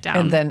stream it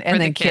down. And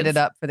then kit it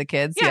up for the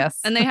kids. Yeah. Yes.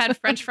 And they had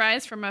French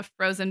fries from a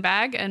frozen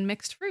bag and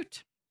mixed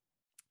fruit.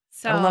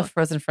 So I love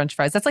frozen French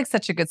fries. That's like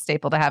such a good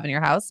staple to have in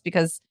your house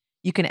because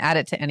you can add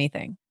it to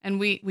anything. And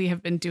we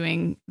have been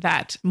doing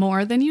that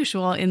more than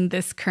usual in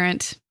this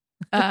current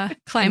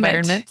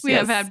climate. We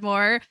have had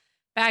more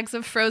bags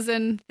of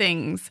frozen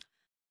things.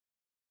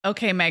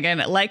 Okay, Megan,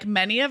 like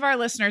many of our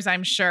listeners,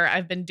 I'm sure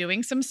I've been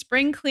doing some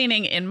spring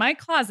cleaning in my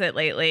closet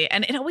lately,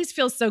 and it always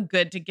feels so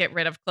good to get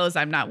rid of clothes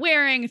I'm not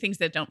wearing, things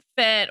that don't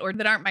fit or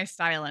that aren't my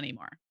style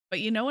anymore. But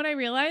you know what I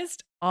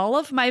realized? All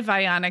of my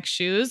Vionic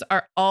shoes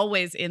are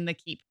always in the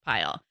keep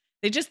pile.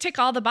 They just tick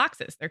all the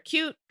boxes. They're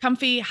cute,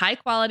 comfy, high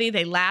quality.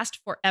 They last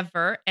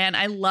forever. And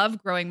I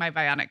love growing my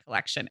Vionic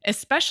collection,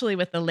 especially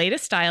with the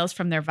latest styles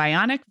from their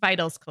Vionic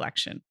Vitals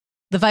collection.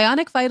 The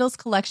Vionic Vitals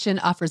collection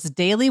offers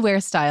daily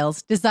wear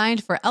styles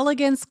designed for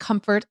elegance,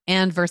 comfort,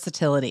 and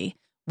versatility.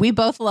 We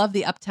both love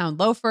the Uptown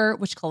loafer,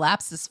 which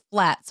collapses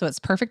flat, so it's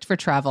perfect for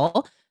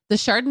travel. The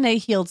Chardonnay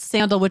heeled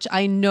sandal, which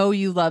I know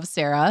you love,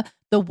 Sarah.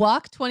 The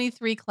Walk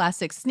 23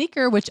 classic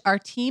sneaker, which our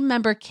team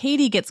member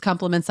Katie gets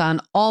compliments on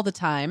all the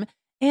time.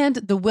 And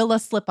the Willa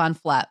slip-on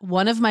flat,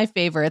 one of my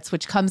favorites,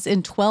 which comes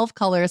in 12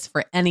 colors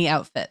for any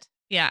outfit.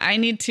 Yeah, I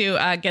need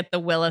to get the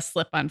Willa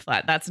slip-on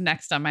flat. That's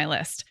next on my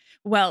list.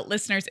 Well,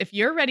 listeners, if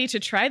you're ready to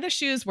try the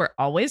shoes we're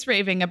always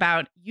raving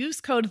about,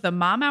 use code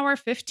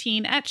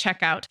TheMomHour15 at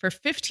checkout for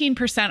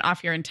 15%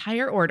 off your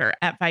entire order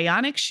at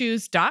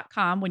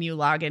VionicShoes.com when you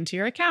log into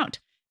your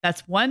account.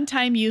 That's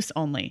one-time use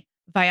only.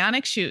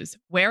 Vionic shoes,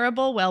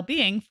 wearable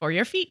well-being for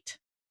your feet.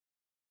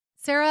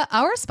 Sarah,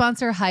 our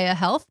sponsor, Hiya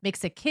Health,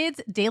 makes a kids'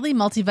 daily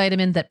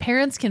multivitamin that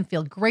parents can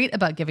feel great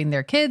about giving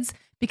their kids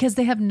because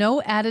they have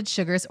no added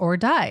sugars or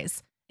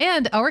dyes.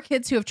 And our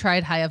kids who have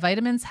tried Hiya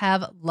vitamins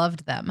have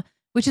loved them,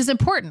 which is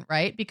important,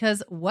 right?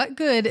 Because what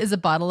good is a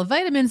bottle of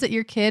vitamins that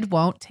your kid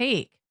won't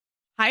take?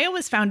 Hiya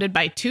was founded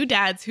by two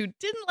dads who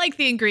didn't like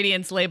the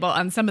ingredients label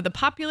on some of the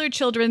popular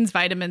children's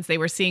vitamins they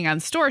were seeing on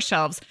store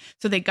shelves,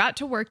 so they got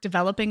to work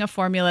developing a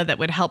formula that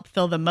would help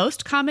fill the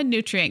most common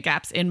nutrient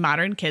gaps in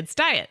modern kids'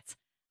 diets.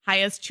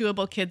 Hiya's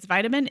chewable kids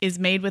vitamin is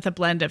made with a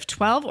blend of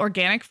 12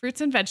 organic fruits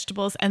and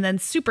vegetables and then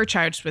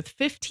supercharged with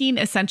 15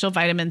 essential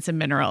vitamins and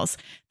minerals.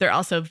 They're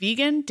also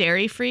vegan,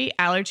 dairy-free,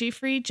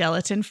 allergy-free,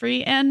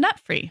 gelatin-free, and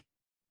nut-free.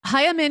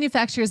 Hiya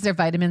manufactures their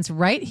vitamins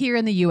right here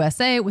in the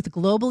USA with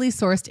globally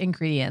sourced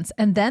ingredients,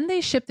 and then they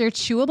ship their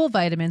chewable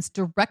vitamins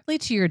directly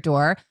to your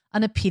door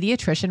on a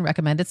pediatrician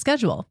recommended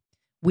schedule.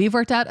 We've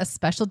worked out a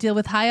special deal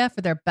with Hiya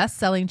for their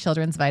best-selling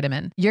children's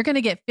vitamin. You're going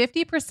to get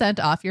 50%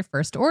 off your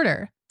first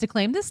order. To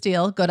claim this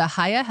deal, go to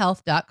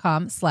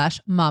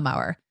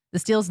hiyahealth.com/momhour.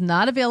 This deal is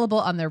not available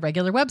on their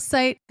regular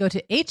website. Go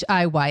to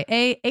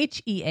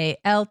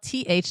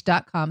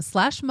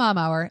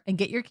hiyahealth.com/momhour and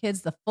get your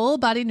kids the full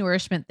body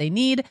nourishment they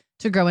need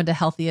to grow into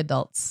healthy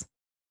adults.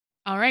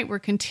 All right, we're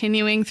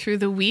continuing through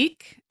the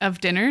week of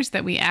dinners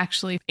that we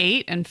actually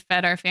ate and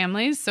fed our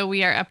families. So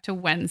we are up to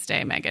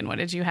Wednesday. Megan, what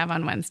did you have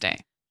on Wednesday?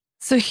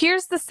 So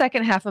here's the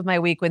second half of my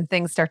week when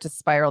things start to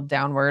spiral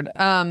downward.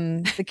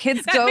 The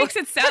kids That go. makes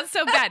it sound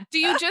so bad. Do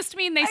you just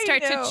mean they I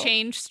start to know.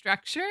 change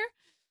structure?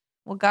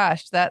 Well,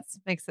 gosh, that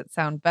makes it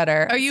sound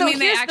better. Or you So mean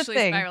they here's the actually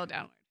thing. spiral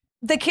downward?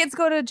 The kids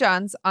go to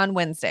John's on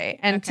Wednesday,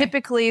 and Okay.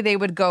 typically they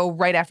would go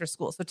right after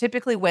school. So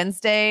typically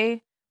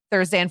Wednesday,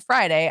 Thursday, and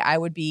Friday, I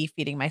would be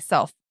feeding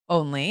myself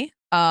only.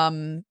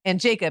 And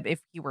Jacob,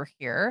 if he were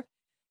here,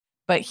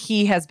 but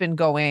he has been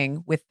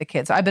going with the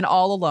kids. So I've been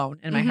all alone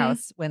in my Mhm.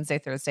 house Wednesday,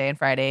 Thursday, and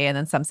Friday, and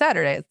then some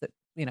Saturdays,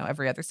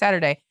 every other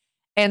Saturday.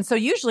 And so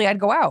usually I'd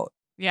go out.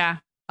 Yeah.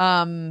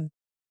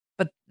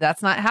 But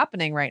that's not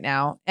happening right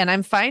now. And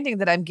I'm finding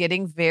that I'm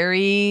getting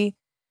very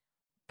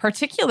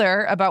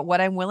particular about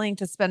what I'm willing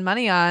to spend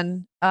money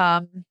on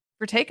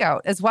for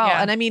takeout as well.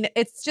 Yeah. And I mean,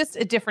 it's just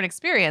a different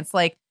experience.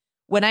 Like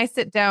when I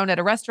sit down at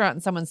a restaurant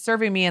and someone's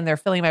serving me and they're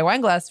filling my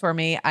wine glass for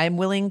me, I'm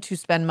willing to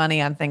spend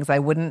money on things I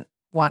wouldn't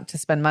want to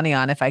spend money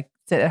on if I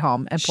sit at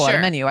home and pull out a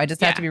Sure. menu. I just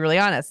have to be really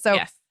honest. So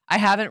Yes. I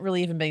haven't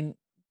really even been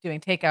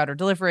doing takeout or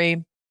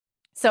delivery.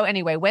 So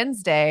anyway,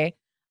 Wednesday,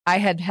 I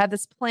had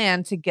this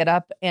plan to get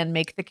up and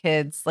make the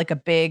kids like a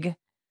big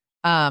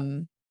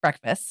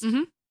breakfast,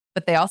 Mhm.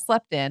 but they all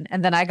slept in.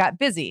 And then I got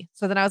busy.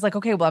 So then I was like,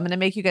 okay, well, I'm going to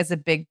make you guys a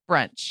big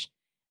brunch.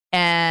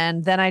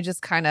 And then I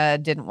just kind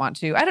of didn't want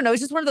to. I don't know.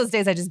 It's just one of those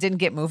days I just didn't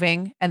get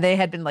moving. And they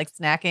had been like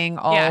snacking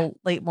all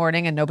late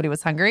morning and nobody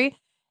was hungry.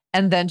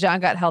 And then John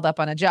got held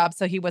up on a job.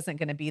 So he wasn't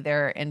going to be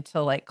there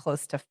until like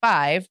close to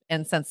 5.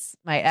 And since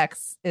my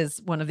ex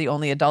is one of the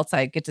only adults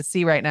I get to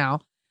see right now,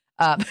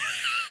 I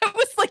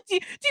was like, do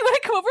you want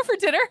to come over for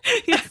dinner?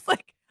 He's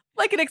like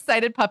an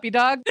excited puppy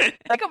dog.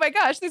 Like, oh my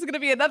gosh, there's going to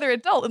be another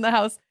adult in the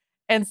house.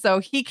 And so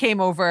he came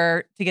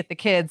over to get the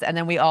kids. And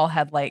then we all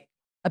had like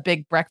a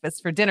big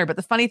breakfast for dinner. But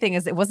the funny thing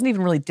is, it wasn't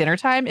even really dinner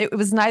time. It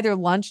was neither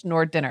lunch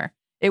nor dinner.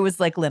 It was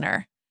like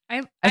dinner.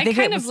 I think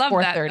kind it of was love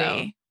that 4:30.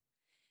 though.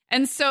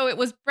 And so it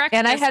was breakfast.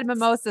 And I had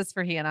mimosas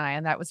for he and I,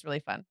 and that was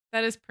really fun.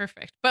 That is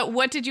perfect. But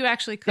what did you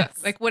actually cook?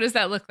 Yes. Like, what does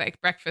that look like?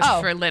 Breakfast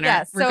Oh, for dinner,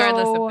 yeah,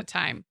 regardless so- of the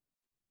time.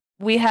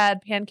 We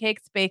had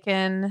pancakes,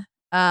 bacon.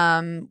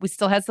 We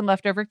still had some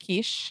leftover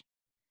quiche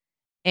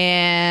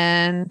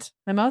and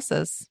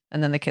mimosas.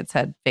 And then the kids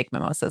had fake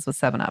mimosas with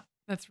 7-Up.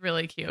 That's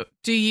really cute.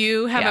 Do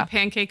you have Yeah. a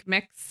pancake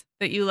mix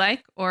that you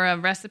like or a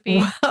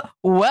recipe?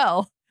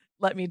 Well,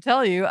 let me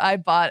tell you, I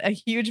bought a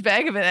huge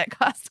bag of it at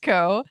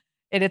Costco.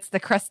 And it's the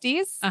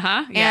Crusties.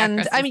 Uh-huh. Yeah.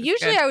 And I mean,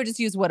 usually I would just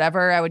use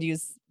whatever. I would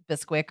use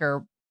Bisquick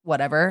or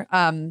whatever.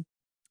 I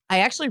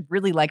actually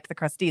really liked the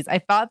Crusties. I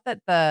thought that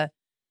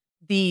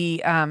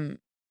the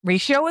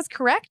ratio was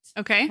correct,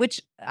 Okay. which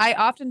I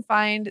often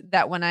find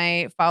that when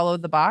I follow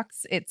the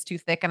box, it's too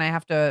thick and I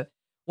have to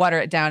water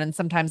it down. And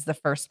sometimes the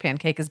first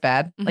pancake is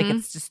bad. Like Mhm.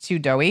 it's just too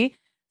doughy.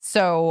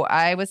 So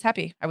I was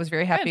happy. I was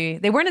very happy.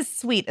 They weren't as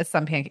sweet as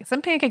some pancakes.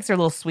 Some pancakes are a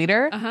little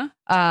sweeter. Uh-huh.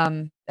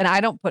 And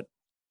I don't put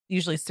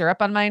usually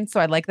syrup on mine,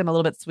 so I like them a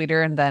little bit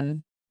sweeter and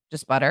then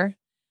just butter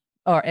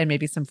and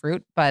maybe some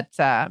fruit. But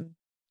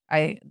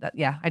I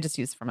just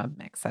use from a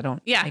mix. I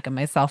don't make them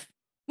myself.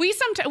 We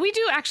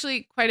do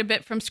actually quite a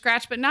bit from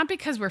scratch, but not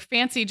because we're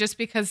fancy, just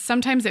because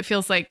sometimes it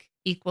feels like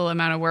equal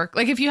amount of work.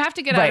 Like if you have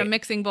to get out a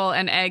mixing bowl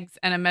and eggs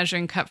and a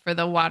measuring cup for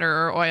the water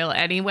or oil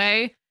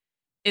anyway,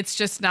 it's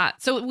just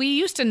not. So we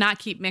used to not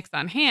keep mix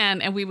on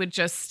hand and we would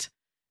just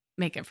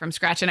make it from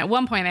scratch. And at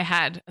one point I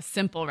had a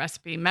simple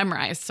recipe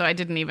memorized, so I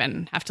didn't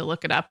even have to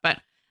look it up. But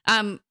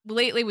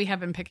lately we have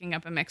been picking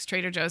up a mix.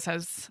 Trader Joe's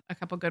has a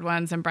couple good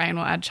ones and Brian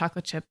will add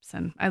chocolate chips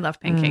and I love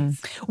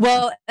pancakes.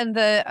 Well, and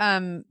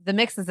the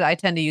mixes that I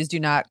tend to use do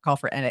not call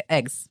for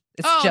eggs.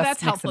 It's Oh, just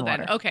that's mix helpful and then.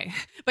 water. Okay.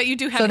 But you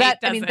do have So 8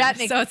 that dozen, that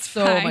makes so it it's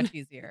so fine. much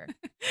easier.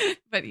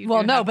 But you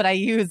Well, do no, have- but I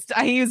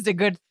used a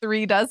good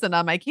 3 dozen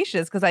on my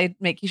quiches because I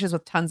make quiches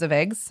with tons of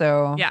eggs.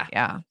 So Yeah.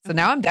 So Okay.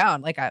 now I'm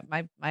down. Like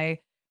my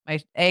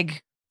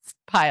egg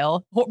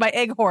pile, my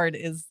egg hoard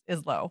is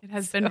low. It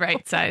has been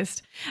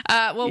right-sized.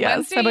 Well, Yes.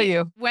 Wednesday, How about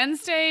you?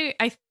 Wednesday,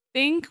 I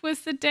think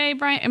was the day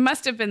Brian, it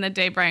must have been the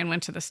day Brian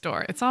went to the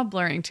store. It's all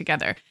blurring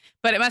together,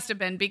 but it must have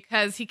been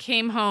because he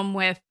came home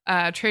with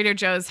Trader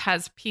Joe's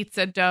has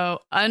pizza dough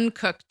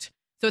uncooked.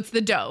 So it's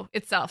the dough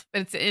itself,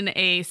 but it's in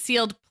a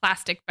sealed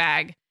plastic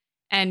bag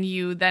and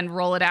you then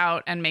roll it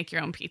out and make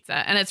your own pizza.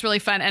 And it's really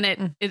fun.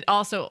 And it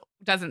also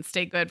doesn't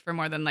stay good for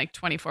more than like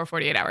 24,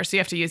 48 hours. So you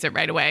have to use it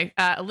right away.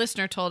 A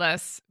listener told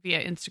us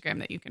via Instagram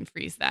that you can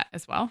freeze that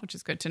as well, which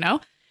is good to know.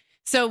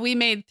 So we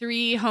made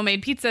 3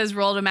 homemade pizzas,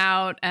 rolled them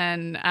out,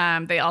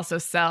 and they also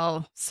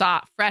sell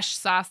fresh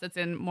sauce that's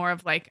in more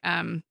of like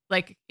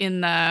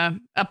in a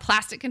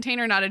plastic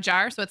container, not a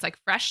jar. So it's like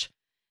fresh.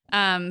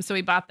 So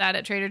we bought that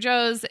at Trader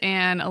Joe's,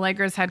 and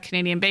Allegra's had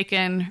Canadian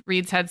bacon,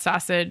 Reed's had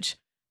sausage,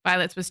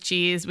 Violet's was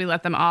cheese. We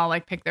let them all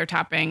like pick their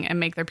topping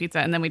and make their pizza,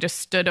 and then we just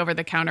stood over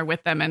the counter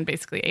with them and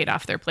basically ate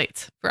off their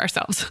plates for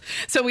ourselves.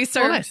 So we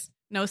served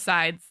no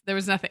sides. There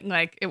was nothing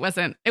like it was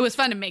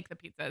fun to make the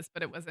pizzas,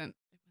 but it wasn't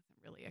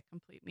really a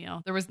complete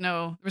meal. There was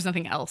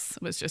nothing else.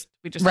 It was just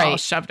we just all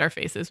shoved our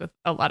faces with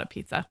a lot of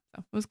pizza.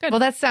 So it was good. Well,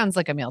 that sounds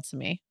like a meal to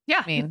me.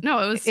 Yeah. I mean, no,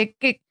 it was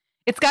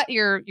it's got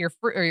your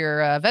fruit or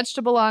your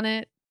vegetable on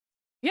it.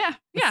 Yeah.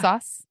 The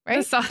sauce, right?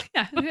 The sauce.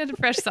 Yeah. We had a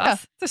fresh sauce. Yeah.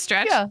 It's a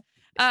stretch. Yeah.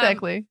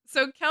 Exactly.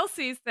 So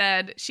Kelsey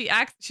said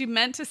she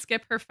meant to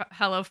skip her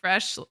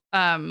HelloFresh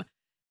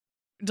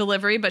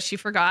delivery, but she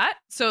forgot.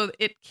 So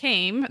it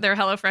came, their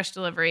HelloFresh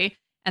delivery,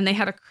 and they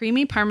had a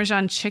creamy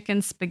Parmesan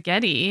chicken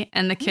spaghetti,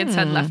 and the kids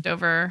had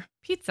leftover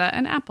pizza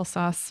and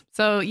applesauce.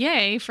 So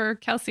yay for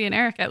Kelsey and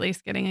Eric, at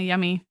least getting a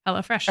yummy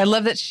HelloFresh. I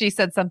love that she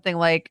said something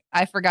like,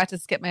 I forgot to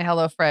skip my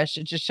HelloFresh.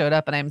 It just showed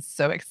up and I'm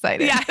so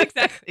excited. Yeah,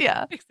 exactly.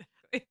 Yeah. Exactly.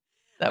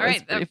 That All was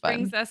right, pretty that fun.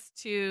 brings us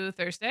to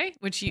Thursday,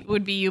 which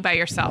would be you by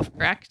yourself,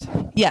 correct?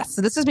 Yes.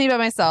 So this was me by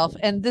myself.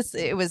 And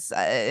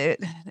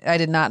I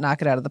did not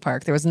knock it out of the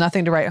park. There was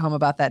nothing to write home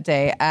about that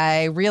day.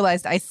 I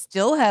realized I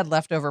still had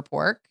leftover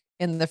pork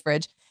in the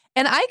fridge.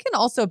 And I can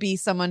also be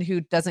someone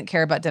who doesn't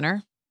care about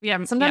dinner.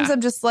 Yeah. Sometimes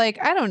I'm just like,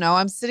 I don't know.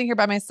 I'm sitting here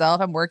by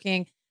myself. I'm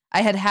working.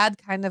 I had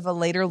kind of a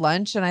later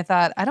lunch and I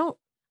thought,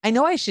 I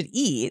know I should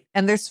eat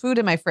and there's food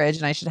in my fridge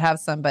and I should have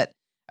some, but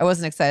I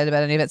wasn't excited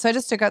about any of it. So I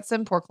just took out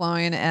some pork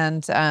loin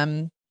and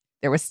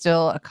there was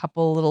still a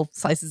couple little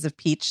slices of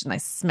peach and I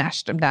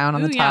smashed them down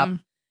on the top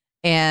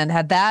and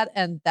had that.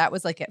 And that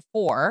was like at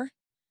 4.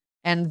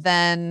 And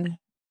then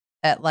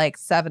at like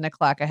 7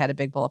 o'clock, I had a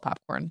big bowl of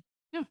popcorn,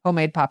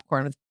 homemade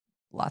popcorn with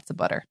lots of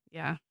butter.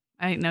 Yeah.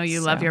 I know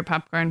you love your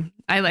popcorn.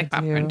 I like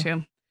popcorn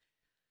too.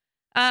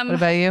 What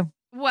about you?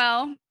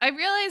 Well, I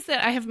realized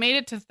that I have made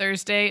it to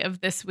Thursday of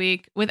this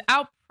week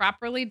without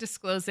properly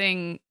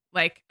disclosing.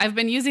 Like, I've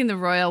been using the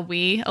Royal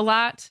We a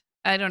lot.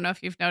 I don't know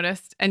if you've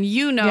noticed. And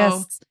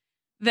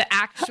the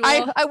actual...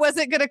 I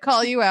wasn't going to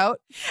call you out.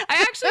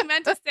 I actually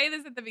meant to say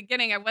this at the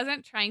beginning. I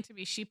wasn't trying to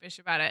be sheepish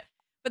about it.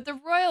 But the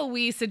Royal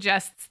We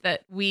suggests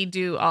that we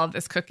do all of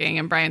this cooking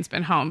and Brian's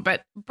been home.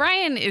 But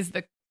Brian is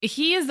the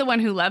one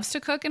who loves to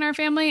cook in our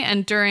family.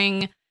 And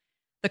during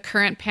the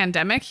current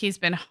pandemic, he's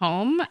been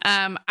home.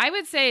 I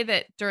would say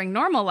that during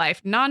normal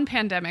life,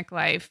 non-pandemic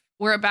life,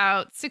 we're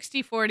about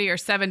 60-40 or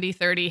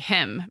 70-30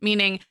 him,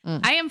 meaning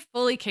I am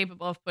fully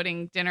capable of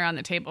putting dinner on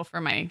the table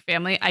for my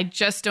family. I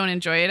just don't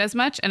enjoy it as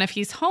much. And if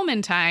he's home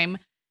in time,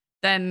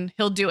 then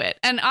he'll do it.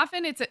 And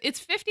often it's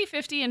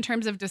 50-50 in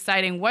terms of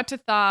deciding what to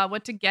thaw,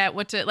 what to get,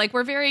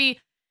 we're very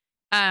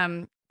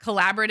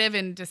collaborative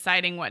in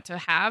deciding what to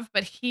have,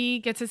 but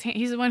he's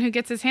the one who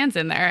gets his hands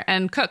in there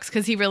and cooks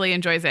because he really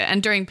enjoys it.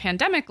 And during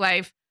pandemic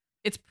life,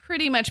 it's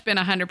pretty much been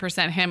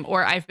 100% him,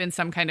 or I've been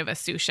some kind of a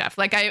sous chef.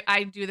 Like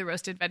I do the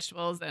roasted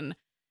vegetables and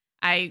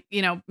I,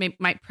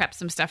 might prep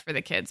some stuff for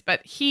the kids,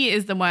 but he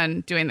is the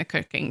one doing the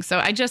cooking. So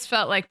I just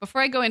felt like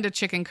before I go into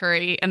chicken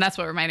curry, and that's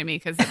what reminded me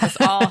because it was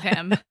all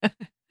him.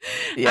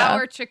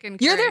 Our chicken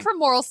curry. You're there for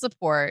moral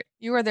support.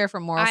 You are there for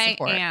moral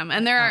support. I am.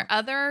 And there are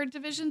other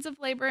divisions of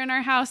labor in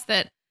our house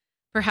that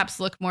perhaps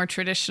look more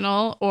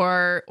traditional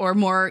or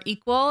more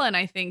equal. And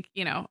I think,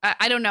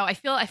 I don't know. I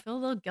feel a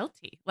little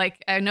guilty.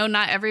 Like I know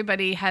not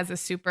everybody has a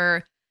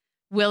super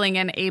willing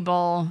and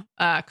able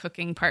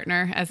cooking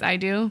partner as I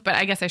do, but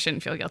I guess I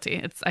shouldn't feel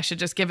guilty. I should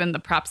just give him the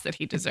props that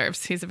he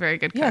deserves. He's a very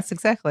good cook. Yes,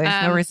 exactly.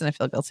 No reason to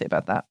feel guilty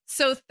about that.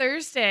 So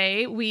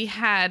Thursday we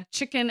had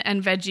chicken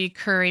and veggie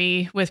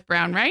curry with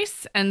brown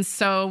rice. And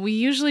so we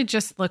usually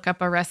just look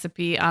up a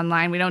recipe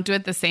online. We don't do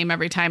it the same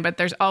every time, but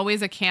there's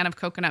always a can of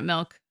coconut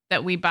milk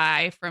that we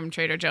buy from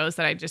Trader Joe's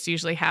that I just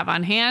usually have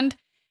on hand.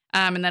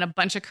 And then a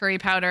bunch of curry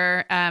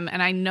powder.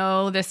 And I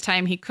know this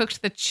time he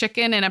cooked the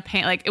chicken in a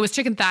pan, like it was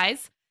chicken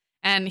thighs,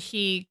 and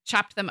he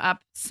chopped them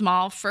up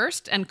small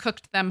first and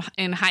cooked them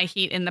in high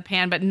heat in the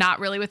pan, but not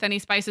really with any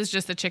spices,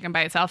 just the chicken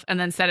by itself, and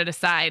then set it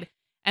aside.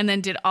 And then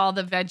did all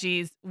the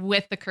veggies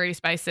with the curry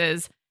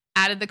spices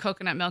added the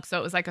coconut milk so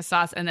it was like a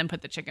sauce, and then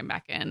put the chicken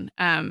back in.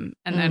 And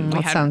then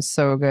that sounds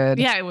so good.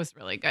 Yeah, it was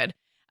really good.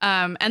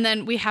 And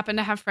then we happened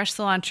to have fresh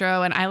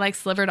cilantro, and I like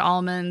slivered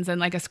almonds and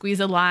like a squeeze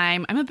of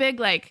lime. I'm a big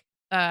like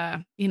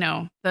the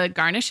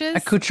garnishes.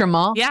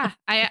 Accoutrement. Yeah,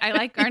 I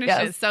like garnishes.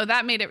 Yes. So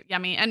that made it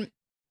yummy. And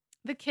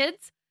the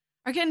kids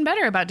are getting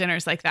better about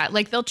dinners like that.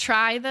 Like they'll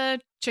try the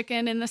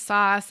chicken in the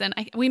sauce. And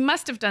we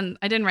must have done,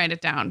 I didn't write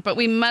it down, but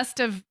we must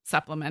have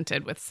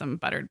supplemented with some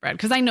buttered bread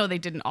because I know they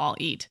didn't all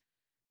eat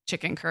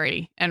chicken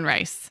curry and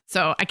rice.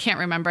 So I can't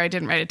remember. I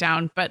didn't write it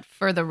down. But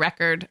for the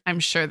record, I'm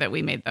sure that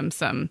we made them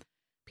some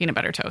peanut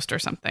butter toast or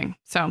something.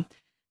 So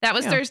that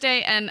was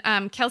Thursday.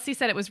 And Kelsey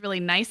said it was really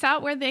nice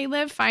out where they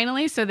live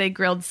finally. So they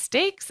grilled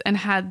steaks and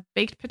had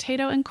baked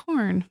potato and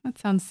corn. That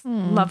sounds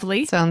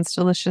lovely. Sounds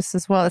delicious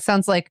as well. It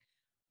sounds like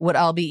what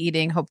I'll be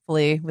eating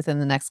hopefully within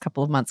the next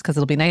couple of months because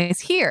it'll be nice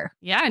here.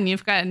 Yeah. And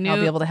you've got a new, I'll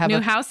be able to have new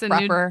a house and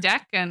proper, new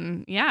deck.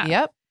 And yeah.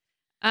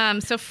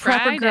 Yep. So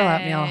Friday. Proper grill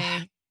out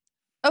meal.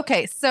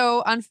 Okay,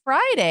 so on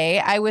Friday,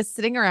 I was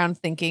sitting around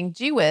thinking,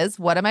 gee whiz,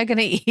 what am I going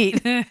to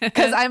eat?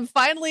 Because I'm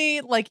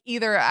finally like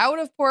either out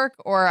of pork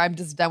or I'm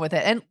just done with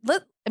it. And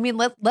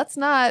let's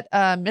not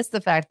miss the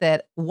fact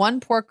that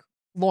one pork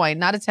loin,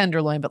 not a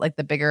tenderloin, but like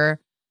the bigger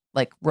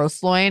like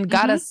roast loin,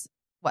 got us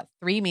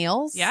 3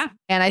 meals? Yeah.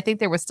 And I think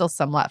there was still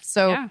some left.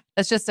 So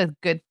that's just a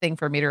good thing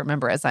for me to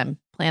remember as I'm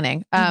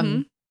planning.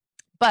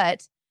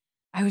 But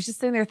I was just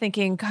sitting there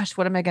thinking, gosh,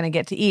 what am I going to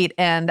get to eat?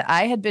 And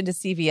I had been to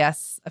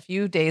CVS a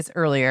few days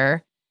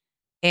earlier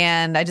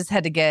and I just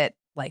had to get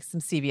like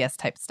some CVS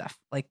type stuff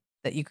like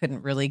that you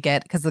couldn't really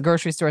get because the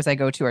grocery stores I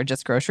go to are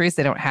just groceries.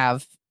 They don't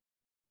have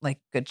like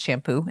good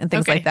shampoo and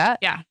things like that.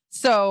 Yeah.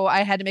 So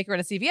I had to make a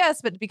run to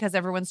CVS, but because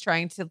everyone's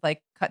trying to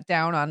like cut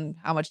down on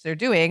how much they're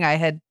doing, I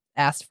had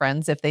asked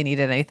friends if they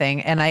needed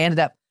anything. And I ended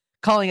up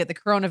calling it the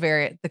Corona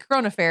Ferry. The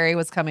Corona Ferry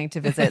was coming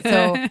to visit.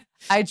 So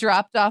I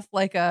dropped off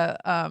like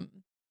a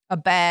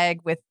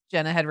bag with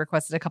Jenna had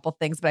requested a couple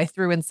things, but I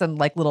threw in some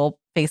like little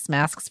face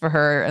masks for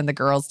her and the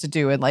girls to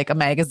do in like a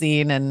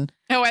magazine. And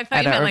I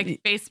thought you meant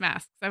like face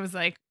masks. I was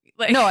like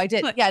no, I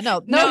did. Yeah,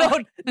 no,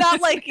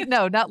 not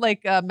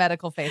like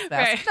medical face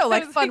masks. Right. No,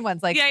 like fun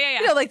ones, like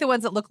you know, like the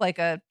ones that look like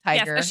a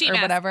tiger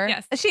or whatever.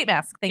 Yes. A sheet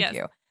mask. Thank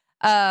you.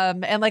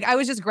 And like I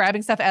was just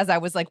grabbing stuff as I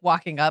was like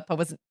walking up. I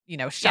wasn't,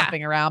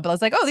 shopping around, but I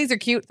was like, oh, these are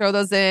cute. Throw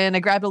those in.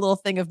 I grabbed a little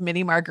thing of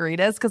mini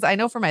margaritas because I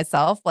know for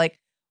myself, like.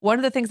 One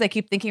of the things I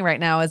keep thinking right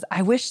now is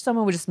I wish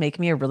someone would just make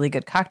me a really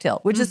good cocktail,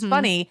 which is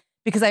funny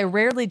because I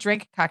rarely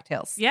drink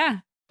cocktails. Yeah.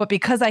 But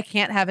because I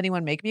can't have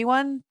anyone make me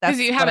one, that's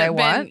what I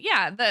want.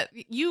 Yeah.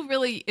 You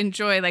really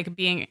enjoy like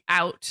being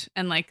out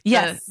and like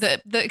the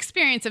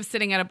experience of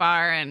sitting at a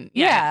bar and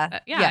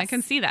I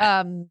can see that.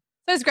 So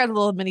I just grabbed a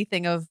little mini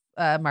thing of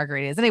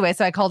margaritas. Anyway,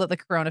 so I called it the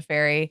Corona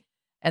Ferry.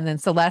 And then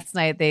so last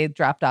night they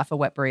dropped off a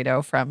wet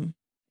burrito from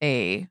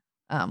a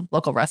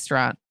local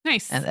restaurant.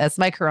 Nice. And that's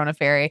my Corona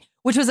Ferry,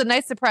 which was a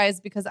nice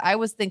surprise because I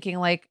was thinking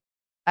like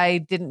I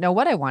didn't know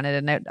what I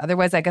wanted. And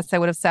otherwise, I guess I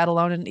would have sat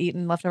alone and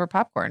eaten leftover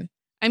popcorn.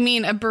 I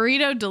mean, a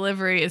burrito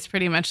delivery is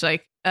pretty much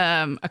like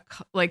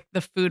like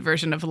the food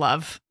version of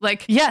love.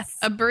 Like yes,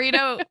 a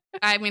burrito.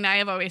 I mean, I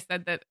have always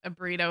said that a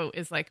burrito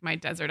is like my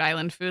desert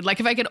island food. Like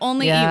if I could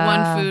only eat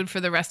one food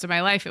for the rest of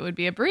my life, it would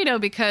be a burrito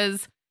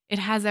because it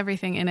has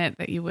everything in it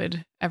that you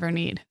would ever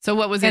need. So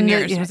what was in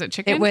yours? Was it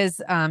chicken? It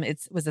was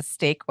was a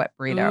steak wet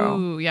burrito.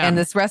 Ooh, yeah. And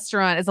this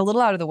restaurant is a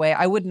little out of the way.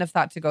 I wouldn't have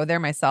thought to go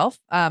there myself.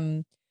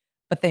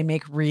 But they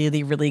make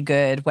really, really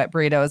good wet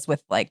burritos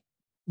with like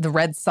the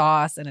red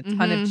sauce and a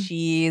ton of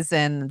cheese.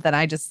 And then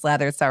I just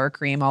slathered sour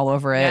cream all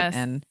over it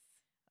and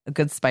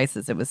good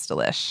spices. It was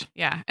delish.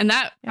 Yeah. And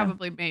that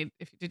probably made,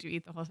 did you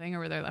eat the whole thing or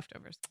were there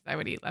leftovers? I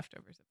would eat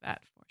leftovers of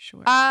that for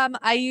sure.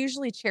 I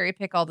usually cherry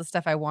pick all the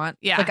stuff I want.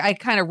 Yeah. Like I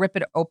kind of rip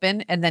it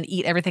open and then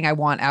eat everything I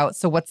want out.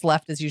 So what's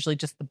left is usually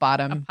just the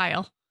bottom. A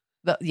pile.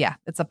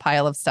 It's a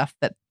pile of stuff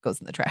that goes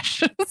in the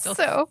trash.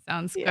 So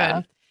sounds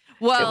good.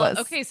 Well,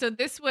 okay. So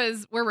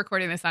we're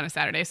recording this on a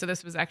Saturday. So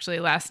this was actually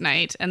last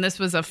night and this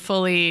was a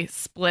fully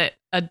split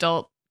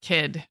adult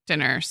kid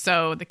dinner.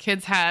 So the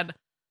kids had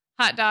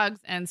hot dogs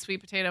and sweet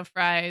potato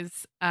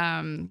fries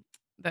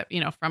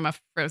that, from a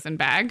frozen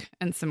bag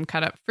and some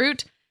cut up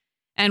fruit.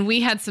 And we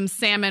had some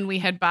salmon we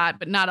had bought,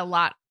 but not a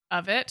lot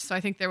of it. So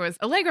I think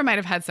Allegra might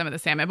have had some of the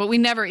salmon, but we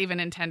never even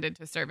intended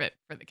to serve it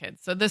for the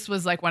kids. So this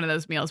was like one of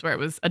those meals where it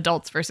was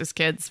adults versus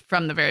kids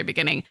from the very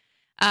beginning.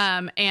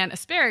 And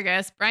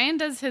asparagus, Brian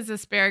does his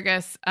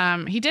asparagus.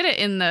 He did it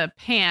in the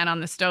pan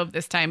on the stove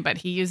this time, but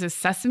he uses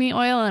sesame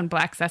oil and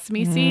black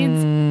sesame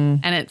seeds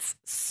and it's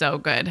so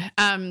good.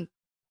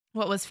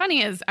 What was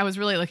funny is I was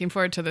really looking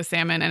forward to the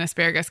salmon and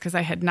asparagus because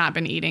I had not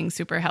been eating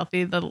super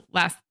healthy the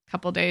last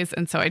couple of days.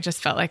 And so I just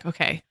felt like,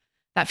 okay,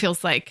 that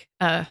feels like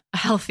a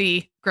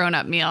healthy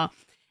grown-up meal.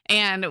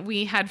 And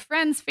we had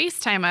friends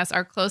FaceTime us,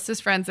 our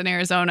closest friends in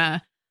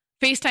Arizona,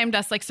 FaceTimed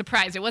us like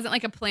surprise. It wasn't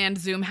like a planned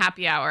Zoom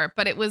happy hour,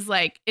 but it was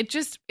like,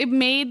 it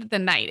made the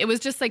night. It was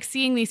just like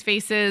seeing these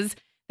faces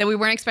that we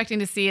weren't expecting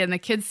to see and the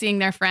kids seeing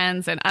their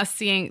friends and us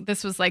seeing,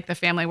 this was like the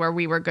family where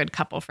we were good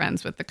couple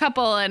friends with the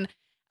couple. And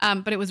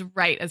But it was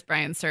right as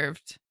Brian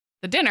served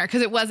the dinner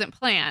because it wasn't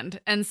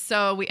planned. And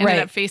so we ended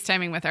up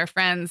FaceTiming with our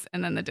friends,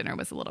 and then the dinner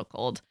was a little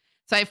cold.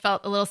 So I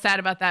felt a little sad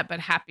about that, but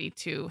happy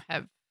to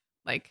have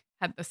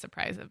had the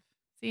surprise of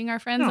seeing our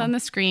friends on the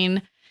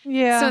screen.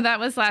 Yeah. So that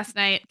was last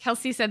night.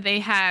 Kelsey said they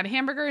had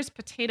hamburgers,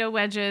 potato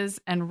wedges,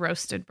 and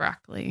roasted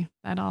broccoli.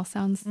 That all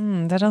sounds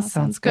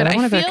sounds good. I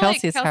want to go to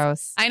Kelsey's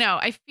house. I know.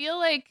 I feel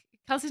like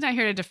Kelsey's not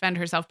here to defend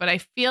herself, but I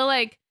feel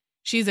like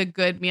she's a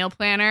good meal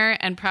planner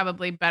and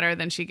probably better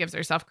than she gives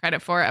herself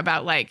credit for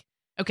about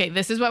okay,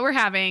 this is what we're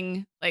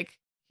having.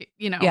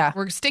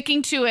 We're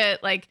sticking to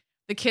it.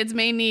 The kids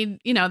may need,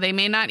 they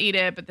may not eat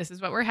it, but this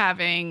is what we're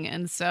having.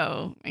 And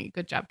so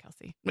good job,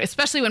 Kelsey.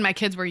 Especially when my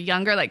kids were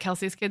younger, like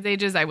Kelsey's kids'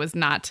 ages, I was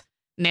not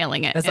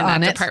nailing it in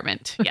that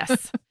department.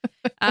 Yes.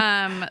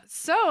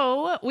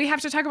 So we have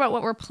to talk about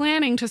what we're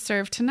planning to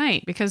serve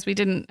tonight because we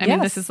didn't,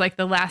 this is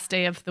the last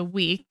day of the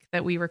week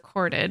that we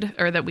recorded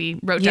or that we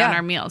wrote down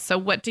our meals. So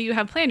what do you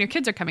have planned? Your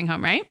kids are coming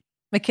home, right?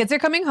 My kids are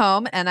coming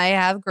home and I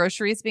have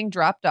groceries being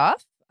dropped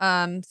off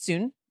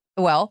soon.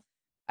 Well,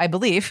 I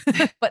believe,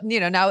 but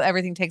now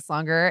everything takes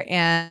longer.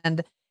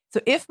 And so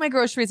if my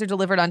groceries are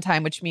delivered on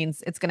time, which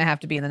means it's going to have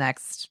to be in the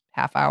next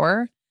half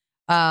hour,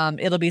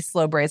 it'll be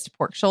slow braised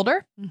pork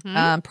shoulder,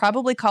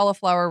 probably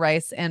cauliflower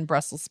rice and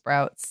Brussels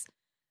sprouts.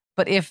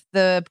 But if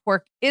the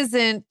pork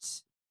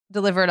isn't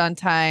delivered on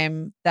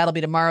time, that'll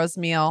be tomorrow's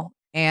meal.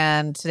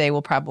 And today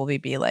will probably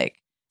be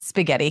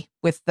spaghetti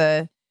with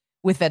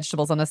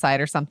vegetables on the side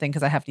or something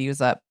because I have to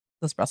use up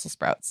those Brussels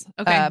sprouts.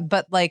 Okay.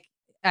 But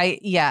I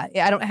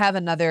don't have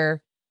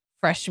another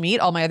fresh meat.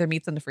 All my other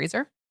meat's in the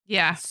freezer.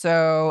 Yeah.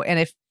 So, and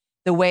if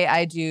the way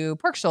I do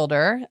pork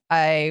shoulder,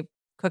 I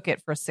cook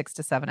it for 6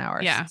 to 7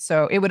 hours. Yeah.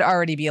 So it would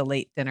already be a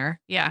late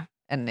dinner. Yeah.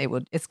 And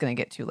it's going to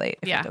get too late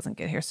if it doesn't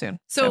get here soon.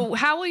 So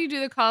how will you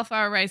do the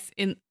cauliflower rice?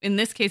 In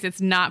this case,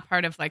 it's not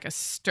part of a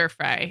stir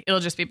fry.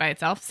 It'll just be by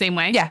itself. Same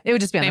way. Yeah. It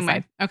would just be on the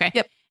side. Okay.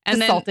 Yep. And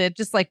then salted,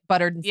 just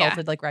buttered and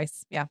salted like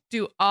rice. Yeah.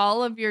 Do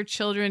all of your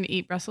children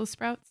eat Brussels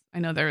sprouts? I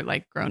know they're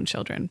grown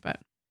children, but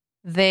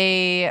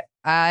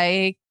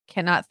I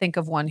cannot think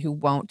of one who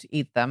won't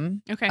eat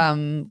them. Okay.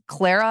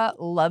 Clara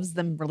loves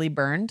them really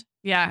burned.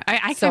 Yeah,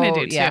 I kind of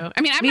do too. Yeah.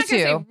 I mean, I'm not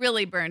going to say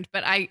really burned,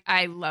 but I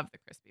love the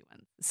crispy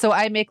ones. So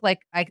I make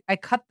I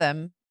cut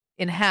them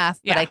in half,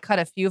 but I cut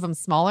a few of them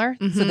smaller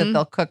so that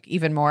they'll cook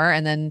even more.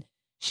 And then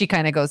she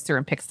kind of goes through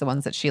and picks the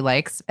ones that she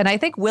likes. And I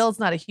think Will's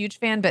not a huge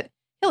fan, but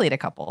he'll eat a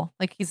couple.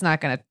 He's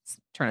not going to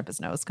turn up his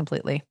nose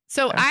completely.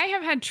 So I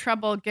have had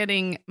trouble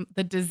getting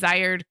the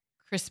desired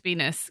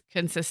crispiness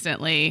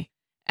consistently.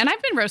 And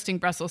I've been roasting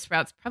Brussels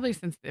sprouts probably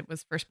since it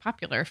was first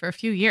popular for a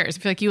few years.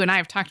 I feel like you and I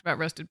have talked about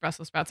roasted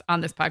Brussels sprouts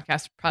on this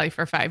podcast probably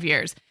for 5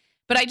 years.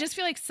 But I just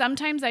feel like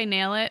sometimes I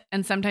nail it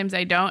and sometimes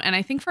I don't. And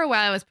I think for a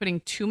while I was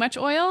putting too much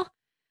oil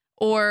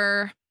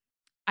or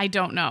I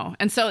don't know.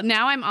 And so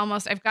now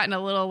I've gotten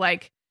a little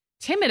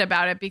timid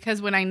about it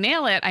because when I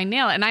nail it.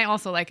 And I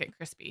also like it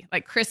crispy,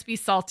 crispy,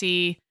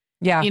 salty.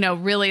 Yeah.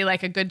 Really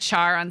a good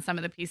char on some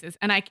of the pieces.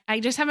 And I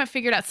just haven't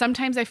figured out.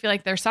 Sometimes I feel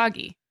like they're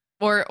soggy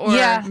or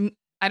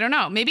I don't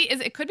know. Maybe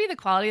it could be the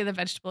quality of the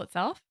vegetable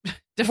itself,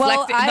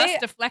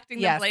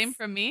 deflecting the blame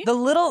from me. The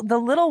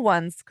little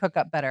ones cook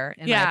up better,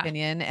 in my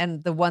opinion,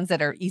 and the ones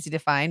that are easy to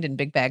find in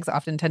big bags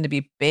often tend to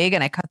be big,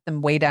 and I cut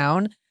them way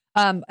down.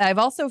 I've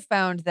also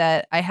found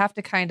that I have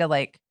to kind of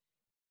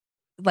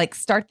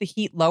start the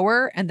heat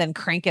lower and then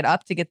crank it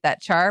up to get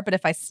that char. But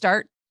if I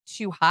start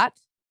too hot,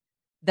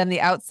 then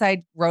the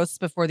outside roasts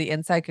before the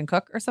inside can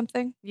cook or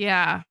something.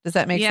 Yeah. Does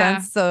that make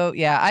sense? So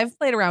I've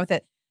played around with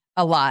it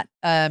a lot.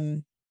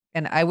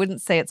 And I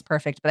wouldn't say it's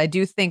perfect, but I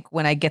do think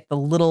when I get the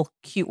little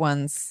cute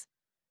ones,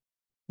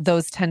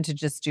 those tend to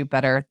just do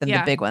better than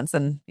the big ones.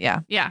 And yeah.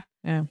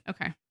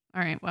 Okay.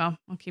 All right. Well,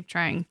 I'll keep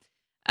trying.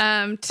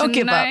 Tonight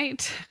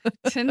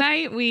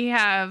we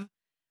have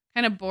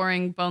kind of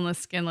boring, boneless,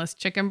 skinless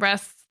chicken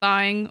breasts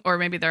thawing, or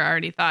maybe they're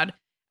already thawed.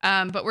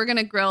 But we're going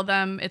to grill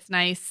them. It's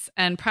nice.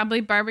 And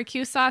probably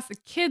barbecue sauce. The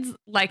kids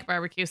like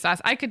barbecue sauce.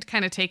 I could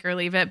kind of take or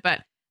leave it,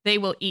 but they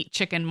will eat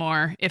chicken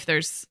more if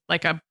there's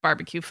a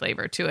barbecue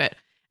flavor to it.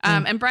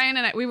 And Brian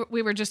and I,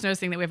 we were just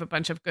noticing that we have a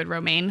bunch of good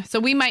romaine. So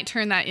we might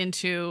turn that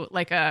into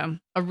a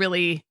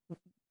really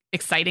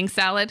exciting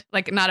salad,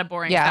 not a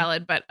boring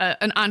salad, but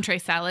an entree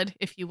salad,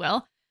 if you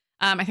will.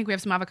 I think we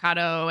have some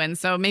avocado. And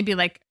so maybe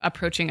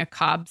approaching a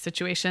Cobb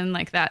situation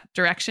like that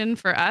direction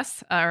for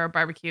us, or a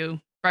barbecue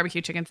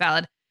chicken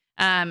salad.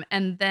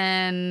 And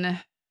then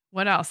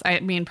what else? I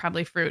mean,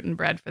 probably fruit and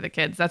bread for the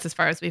kids. That's as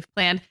far as we've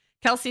planned.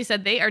 Kelsey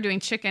said they are doing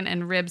chicken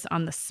and ribs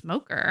on the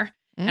smoker.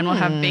 And we'll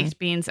have baked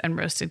beans and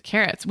roasted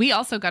carrots. We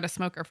also got a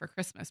smoker for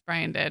Christmas,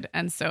 Brian did.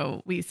 And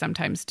so we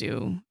sometimes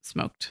do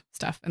smoked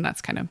stuff. And that's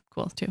kind of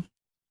cool, too.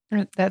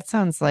 That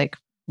sounds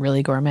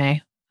really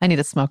gourmet. I need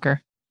a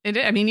smoker.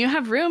 I mean, you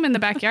have room in the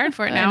backyard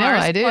for it now. I know,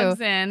 Ours I do.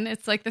 Plugs in.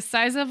 It's the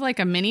size of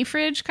a mini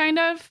fridge, kind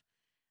of.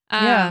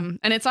 And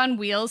it's on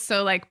wheels.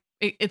 So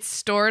it's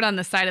stored on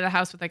the side of the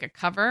house with a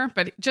cover,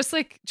 but just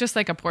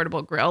like a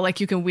portable grill.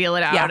 You can wheel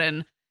it out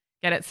and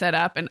get it set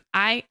up. And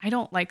I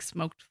don't like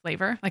smoked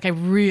flavor. Like I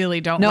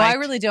really don't. No, like, I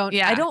really don't.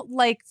 Yeah. I don't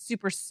like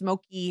super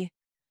smoky.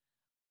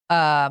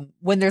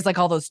 When there's like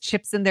all those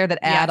chips in there that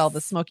add all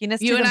the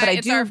smokiness to them, but I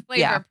it's do. our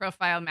flavor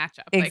profile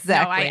matchup.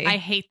 Exactly. Like, no, I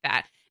hate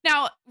that.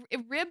 Now,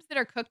 ribs that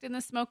are cooked in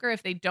the smoker,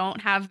 if they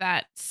don't have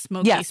that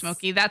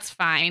smoky, that's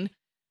fine.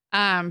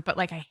 But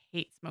like I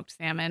hate smoked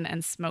salmon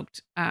and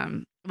smoked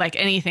like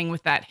anything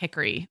with that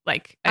hickory.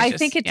 Like I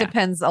think it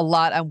depends a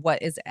lot on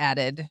what is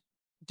added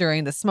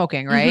during the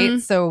smoking, right?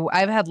 So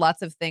I've had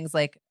lots of things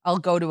like I'll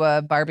go to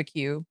a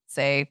barbecue,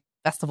 say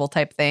festival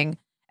type thing,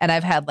 and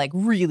I've had like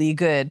really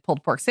good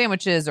pulled pork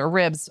sandwiches or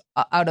ribs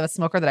out of a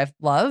smoker that I've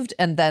loved.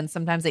 And then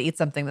sometimes I eat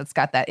something that's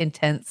got that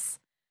intense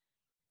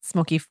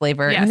smoky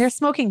flavor. Yes. And they're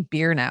smoking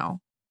beer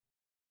now.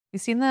 You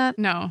seen that?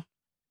 No.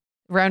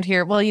 Around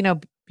here, well, you know,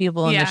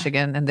 people in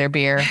Michigan and their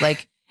beer,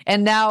 like,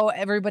 and now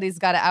everybody's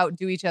got to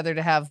outdo each other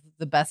to have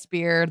the best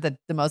beer, the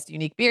most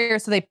unique beer.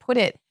 So they put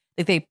it,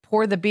 like they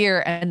pour the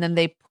beer and then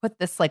they put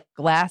this like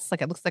glass,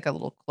 like it looks like a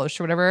little cloche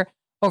or whatever,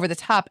 over the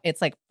top.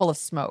 It's like full of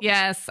smoke.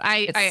 Yes,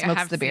 I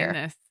have the beer.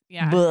 seen this.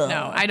 Yeah, Blech.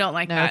 no, I don't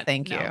like No, that.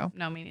 thank you.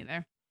 No, me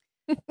neither.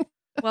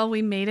 Well,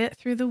 we made it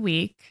through the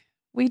week.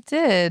 We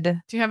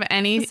did. Do you have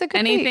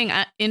anything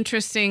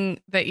interesting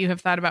that you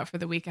have thought about for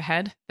the week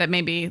ahead that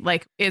maybe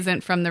like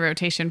isn't from the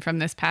rotation from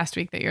this past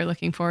week that you're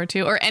looking forward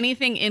to, or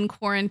anything in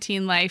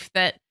quarantine life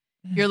that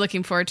you're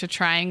looking forward to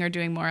trying or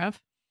doing more of?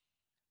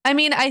 I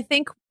mean, I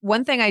think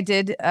one thing I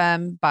did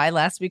buy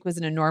last week was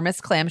an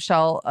enormous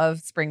clamshell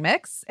of spring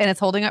mix, and it's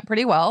holding up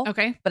pretty well.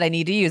 Okay, but I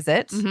need to use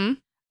it. Mm-hmm.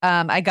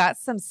 I got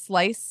some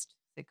sliced.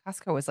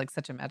 Costco was like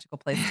such a magical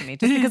place to me,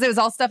 just because it was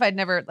all stuff I'd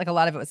never, like a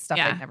lot of it was stuff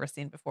I'd never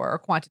seen before, or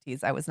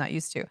quantities I was not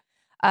used to.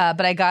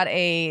 But I got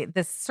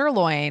this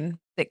sirloin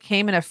that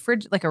came in a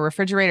fridge, like a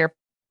refrigerator.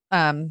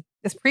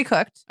 It's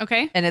pre-cooked.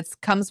 Okay, and it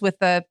comes with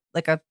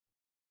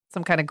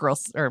some kind of grill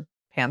or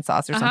pan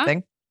sauce or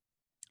something,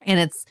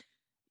 and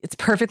it's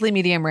perfectly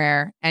medium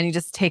rare, and you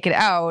just take it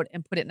out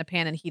and put it in a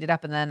pan and heat it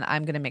up, and then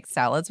I'm going to make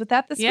salads with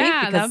that this week.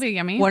 Yeah, that'll be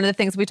yummy. One of the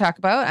things we talk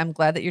about, I'm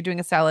glad that you're doing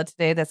a salad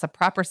today that's a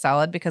proper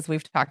salad, because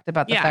we've talked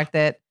about the fact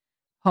that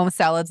home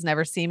salads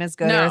never seem as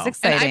good or as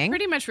exciting. And I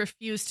pretty much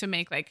refuse to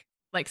make like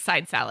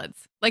side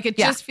salads. Like it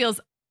just feels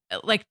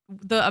like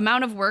the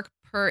amount of work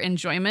per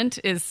enjoyment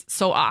is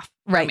so off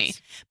for me.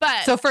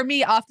 But so for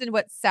me, often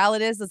what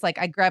salad is like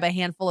I grab a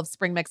handful of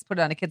spring mix, put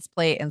it on a kid's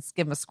plate, and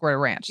give them a squirt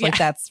of ranch. Like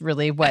that's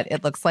really what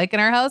it looks like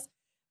in our house,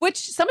 which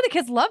some of the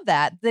kids love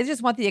that. They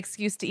just want the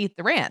excuse to eat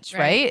the ranch,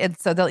 right? And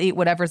so they'll eat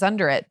whatever's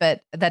under it,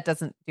 but that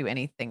doesn't do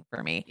anything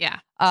for me. Yeah.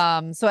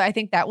 So I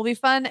think that will be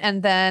fun.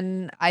 And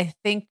then I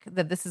think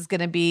that this is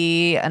going to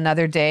be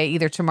another day,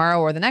 either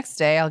tomorrow or the next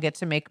day, I'll get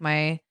to make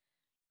my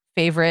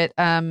favorite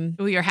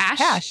your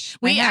hash.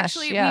 We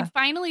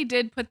finally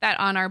did put that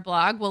on our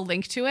blog. We'll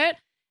link to it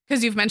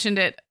because you've mentioned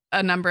it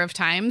a number of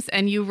times,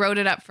 and you wrote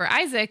it up for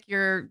Isaac,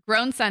 your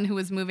grown son who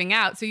was moving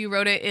out. So you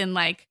wrote it in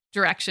like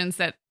directions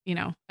that, you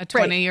know, a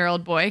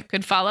 20-year-old boy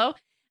could follow.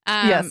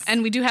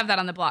 And we do have that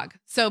on the blog.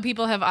 So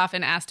people have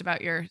often asked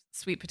about your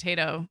sweet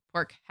potato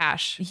pork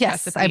hash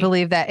recipe. I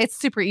believe that. It's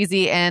super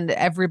easy and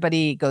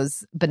everybody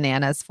goes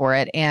bananas for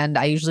it. And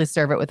I usually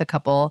serve it with a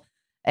couple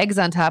eggs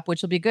on top,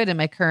 which will be good in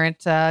my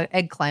current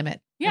egg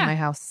climate in my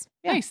house.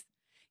 Yeah. Nice.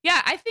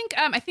 Yeah, I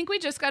think we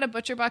just got a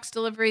Butcher Box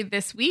delivery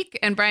this week,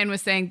 and Brian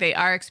was saying they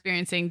are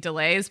experiencing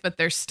delays, but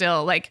they're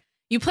still like,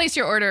 you place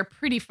your order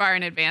pretty far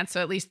in advance,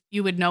 so at least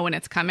you would know when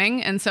it's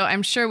coming. And so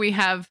I'm sure we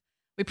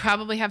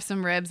probably have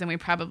some ribs and we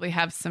probably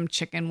have some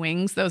chicken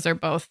wings. Those are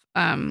both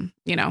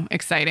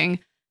exciting.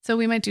 So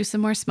we might do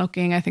some more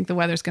smoking. I think the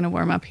weather's going to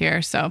warm up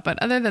here. So, but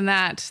other than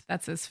that,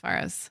 that's as far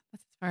as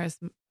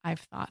I've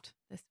thought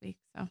this week.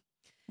 So.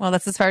 Well,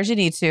 that's as far as you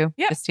need to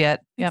just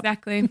yet. Yep.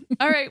 Exactly.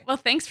 All right. Well,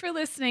 thanks for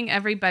listening,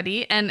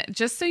 everybody. And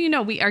just so you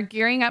know, we are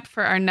gearing up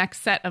for our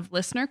next set of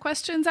listener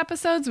questions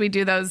episodes. We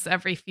do those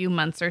every few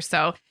months or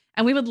so.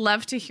 And we would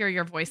love to hear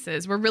your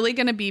voices. We're really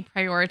going to be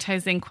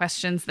prioritizing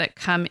questions that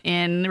come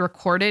in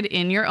recorded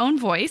in your own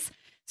voice.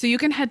 So you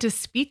can head to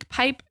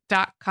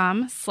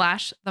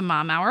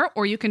speakpipe.com/themomhour,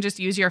 or you can just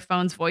use your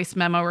phone's voice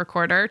memo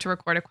recorder to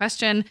record a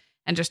question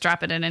and just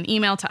drop it in an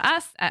email to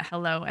us at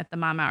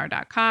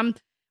hello@themomhour.com.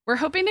 We're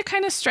hoping to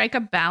kind of strike a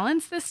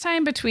balance this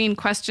time between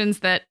questions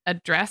that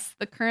address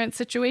the current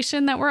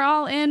situation that we're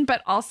all in,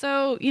 but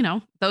also,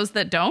 those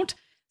that don't.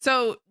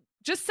 So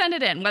just send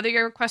it in. Whether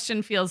your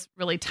question feels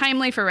really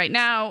timely for right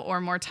now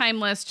or more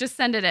timeless, just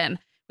send it in.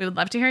 We would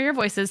love to hear your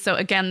voices. So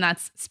again,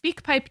 that's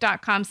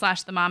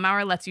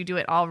speakpipe.com/themomhour. Lets you do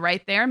it all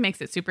right there. Makes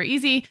it super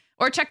easy.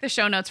 Or check the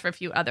show notes for a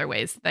few other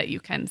ways that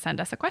you can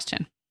send us a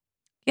question.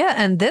 Yeah.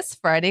 And this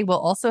Friday, we'll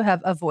also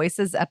have a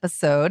Voices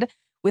episode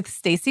with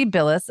Stacey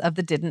Billis of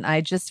the Didn't I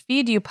Just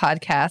Feed You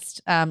podcast.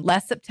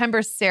 Last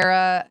September,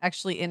 Sarah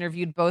actually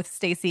interviewed both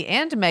Stacey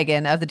and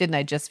Megan of the Didn't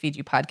I Just Feed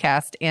You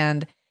podcast.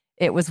 And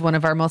it was one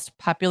of our most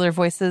popular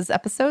Voices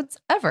episodes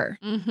ever.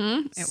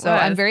 So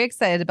I'm very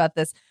excited about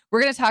this.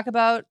 We're going to talk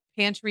about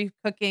pantry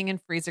cooking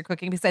and freezer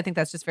cooking because I think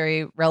that's just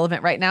very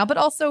relevant right now, but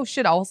also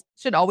should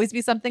always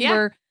be something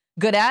we're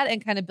good at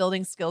and kind of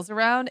building skills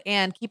around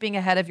and keeping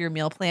ahead of your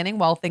meal planning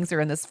while things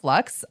are in this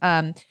flux.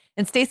 And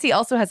Stacey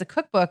also has a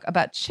cookbook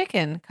about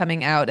chicken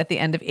coming out at the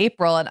end of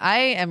April. And I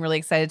am really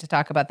excited to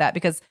talk about that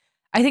because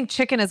I think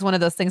chicken is one of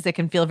those things that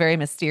can feel very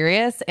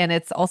mysterious. And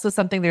it's also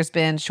something there's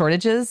been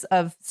shortages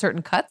of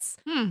certain cuts.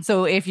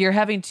 So if you're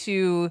having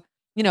to,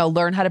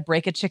 learn how to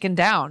break a chicken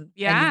down and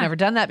you've never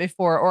done that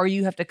before, or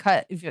you have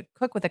to if you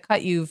cook with a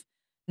cut you've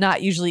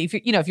not usually, if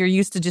you're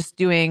used to just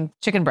doing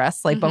chicken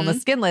breasts, like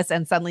boneless, skinless,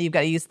 and suddenly you've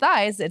got to use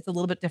thighs, it's a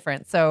little bit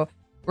different. So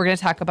we're going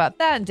to talk about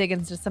that and dig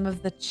into some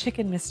of the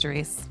chicken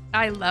mysteries.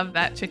 I love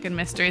that, chicken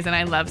mysteries, and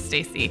I love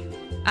Stacey.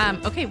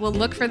 Okay, we'll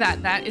look for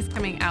that. That is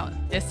coming out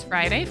this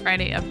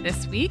Friday of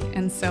this week.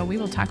 And so we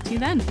will talk to you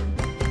then.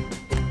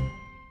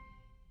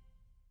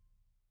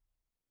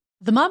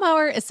 The Mom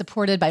Hour is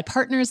supported by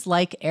partners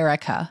like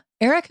Erica.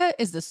 Erica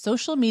is the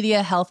social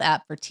media health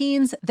app for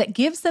teens that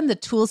gives them the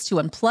tools to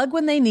unplug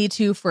when they need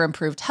to for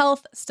improved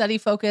health, study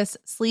focus,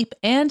 sleep,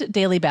 and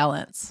daily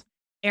balance.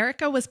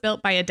 Erica was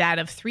built by a dad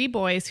of 3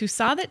 boys who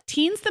saw that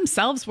teens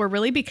themselves were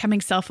really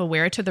becoming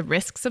self-aware to the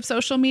risks of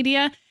social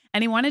media,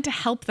 and he wanted to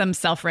help them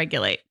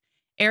self-regulate.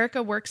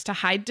 Erica works to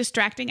hide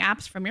distracting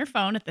apps from your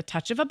phone at the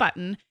touch of a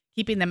button,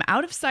 keeping them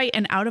out of sight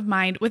and out of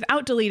mind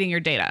without deleting your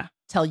data.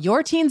 Tell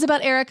your teens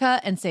about Erica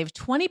and save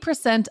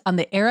 20% on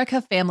the Erica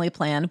family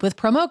plan with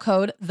promo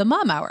code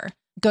TheMomHour.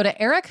 Go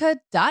to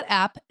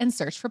erica.app and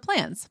search for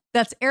plans.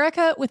 That's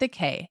Erica with a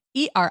K,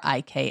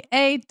 ERIKA.app,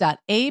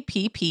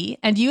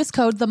 and use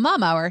code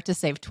TheMomHour to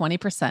save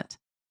 20%.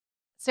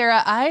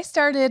 Sarah, I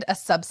started a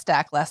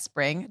Substack last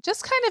spring,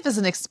 just kind of as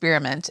an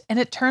experiment, and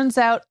it turns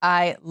out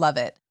I love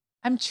it.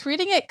 I'm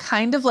treating it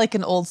kind of like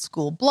an old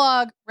school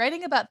blog,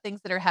 writing about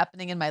things that are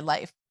happening in my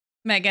life.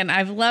 Megan,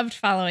 I've loved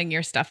following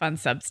your stuff on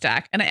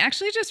Substack, and I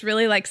actually just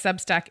really like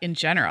Substack in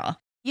general.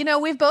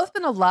 We've both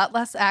been a lot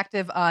less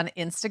active on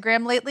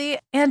Instagram lately,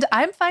 and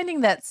I'm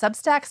finding that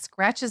Substack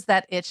scratches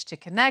that itch to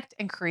connect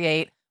and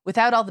create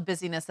without all the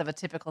busyness of a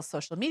typical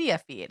social media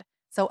feed.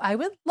 So I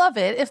would love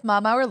it if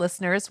Mom Hour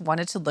listeners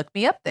wanted to look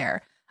me up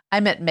there.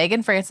 I'm at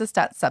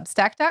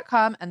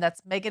meganfrancis.substack.com, and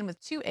that's Megan with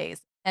 2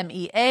 A's,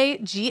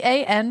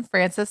 MEAGAN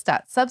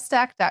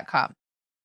Francis.substack.com.